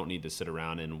don't need to sit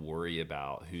around and worry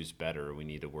about who's better. We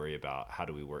need to worry about how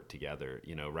do we work together.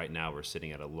 Right now we're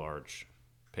sitting at a large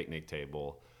picnic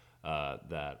table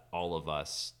that all of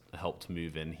us helped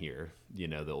move in here.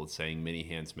 The old saying, many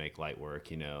hands make light work.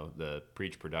 The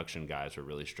Preach production guys were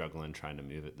really struggling trying to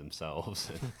move it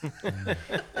themselves.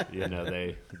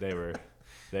 They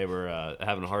were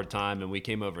having a hard time, and we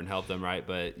came over and helped them, right?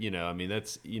 But,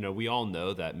 that's, we all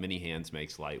know that many hands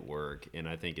makes light work. And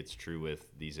I think it's true with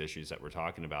these issues that we're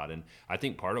talking about. And I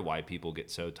think part of why people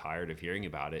get so tired of hearing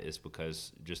about it is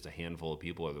because just a handful of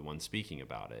people are the ones speaking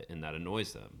about it, and that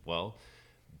annoys them. Well,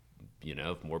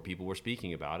 if more people were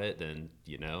speaking about it, then,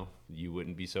 you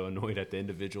wouldn't be so annoyed at the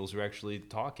individuals who are actually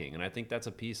talking. And I think that's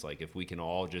a piece, like if we can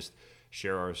all just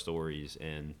share our stories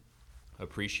and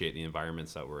appreciate the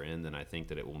environments that we're in, then I think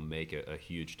that it will make a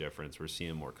huge difference. We're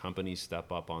seeing more companies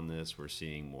step up on this. We're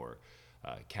seeing more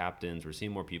captains. We're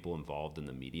seeing more people involved in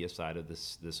the media side of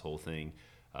this whole thing.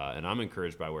 And I'm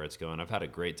encouraged by where it's going. I've had a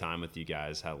great time with you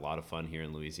guys, had a lot of fun here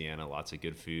in Louisiana, lots of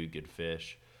good food, good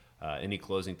fish. Any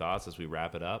closing thoughts as we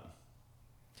wrap it up?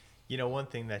 One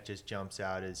thing that just jumps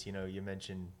out is, you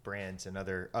mentioned brands and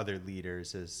other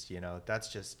leaders is,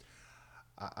 that's just,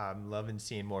 I'm loving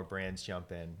seeing more brands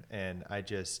jump in. And I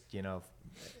just,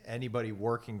 anybody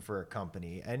working for a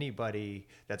company, anybody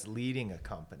that's leading a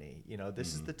company,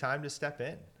 this is the time to step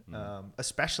in,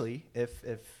 especially if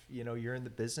you're in the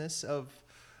business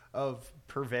of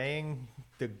purveying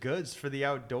the goods for the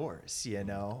outdoors.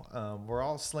 We're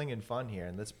all slinging fun here,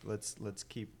 and let's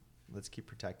keep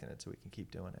protecting it so we can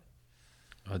keep doing it.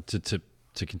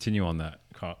 To continue on that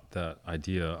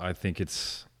idea, I think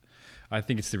it's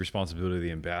the responsibility of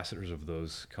the ambassadors of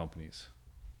those companies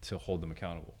to hold them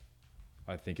accountable.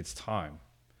 I think it's time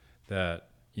that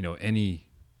any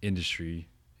industry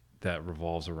that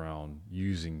revolves around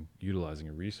utilizing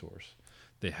a resource,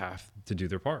 they have to do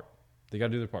their part. They got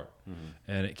to do their part.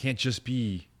 And it can't just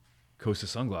be Costa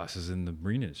Sunglasses in the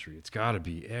marine industry. It's got to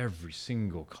be every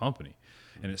single company.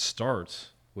 And it starts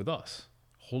with us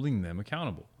holding them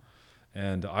accountable.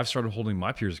 And I've started holding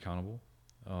my peers accountable.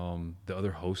 The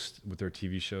other hosts with their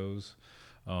TV shows,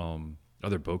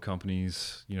 other boat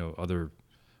companies, other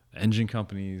engine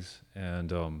companies,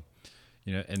 and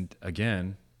and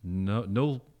again,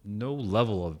 no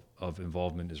level of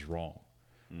involvement is wrong,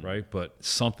 right? But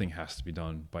something has to be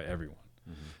done by everyone,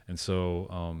 and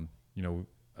so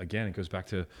again, it goes back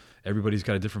to everybody's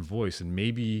got a different voice, and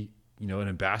maybe an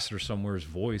ambassador somewhere's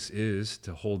voice is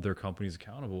to hold their companies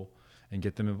accountable and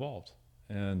get them involved,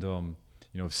 and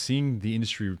seeing the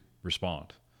industry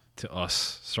respond to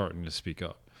us starting to speak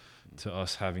up, to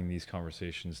us having these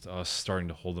conversations, to us starting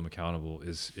to hold them accountable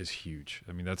is huge.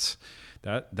 I mean,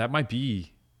 that might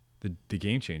be the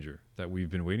game changer that we've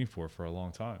been waiting for a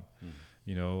long time.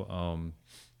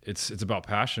 It's about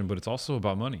passion, but it's also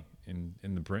about money. And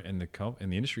the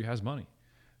industry has money,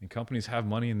 and companies have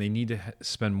money, and they need to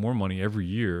spend more money every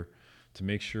year to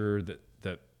make sure that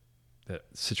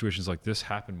situations like this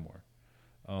happen more.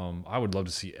 I would love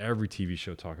to see every TV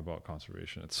show talk about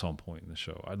conservation at some point in the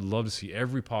show. I'd love to see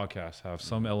every podcast have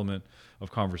some element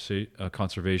of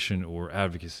conservation or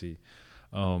advocacy.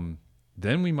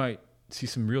 Then we might see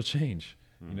some real change,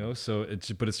 So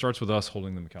but it starts with us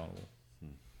holding them accountable.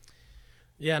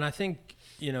 Yeah, and I think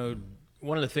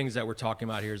one of the things that we're talking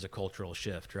about here is a cultural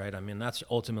shift, right? I mean, that's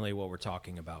ultimately what we're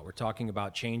talking about. We're talking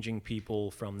about changing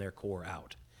people from their core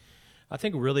out. I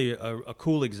think really a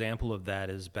cool example of that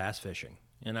is bass fishing.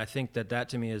 And I think that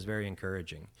to me is very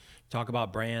encouraging. Talk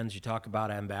about brands, you talk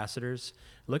about ambassadors.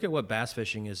 Look at what bass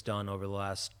fishing has done over the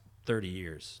last 30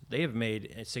 years. They have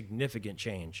made a significant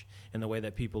change in the way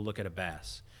that people look at a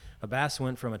bass. A bass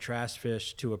went from a trash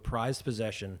fish to a prized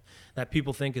possession that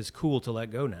people think is cool to let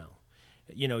go now.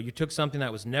 You took something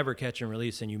that was never catch and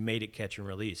release and you made it catch and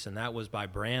release. And that was by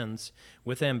brands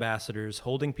with ambassadors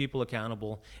holding people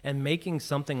accountable and making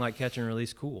something like catch and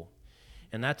release cool.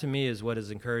 And that to me is what is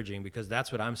encouraging, because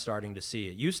that's what I'm starting to see.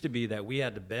 It used to be that we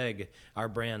had to beg our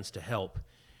brands to help.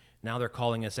 Now they're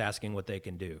calling us asking what they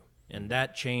can do. And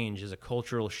that change is a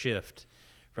cultural shift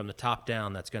from the top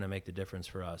down that's going to make the difference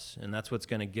for us. And that's what's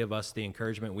going to give us the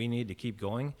encouragement we need to keep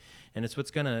going. And it's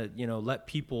what's going to, let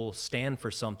people stand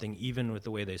for something even with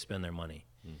the way they spend their money.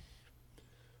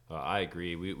 I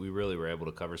agree. We really were able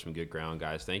to cover some good ground,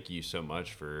 guys. Thank you so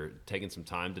much for taking some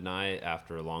time tonight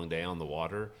after a long day on the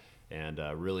water and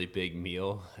a really big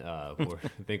meal. I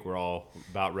think we're all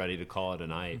about ready to call it a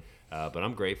night. But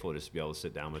I'm grateful just to be able to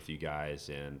sit down with you guys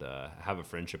and have a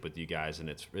friendship with you guys. And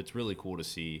it's really cool to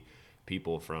see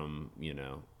people from,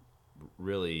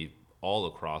 really all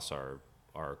across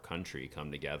our country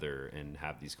come together and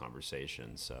have these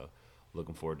conversations. So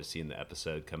looking forward to seeing the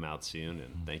episode come out soon.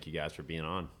 And thank you guys for being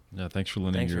on. Yeah, thanks for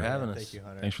lending for having us. Thank you,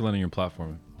 Hunter. Thanks for lending your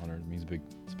platform, Hunter. It means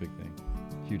it's a big thing,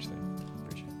 huge thing.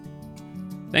 Appreciate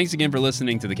it. Thanks again for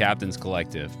listening to the Captain's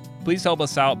Collective. Please help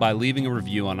us out by leaving a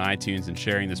review on iTunes and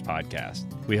sharing this podcast.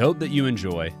 We hope that you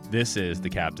enjoy. This is the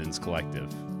Captain's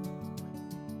Collective.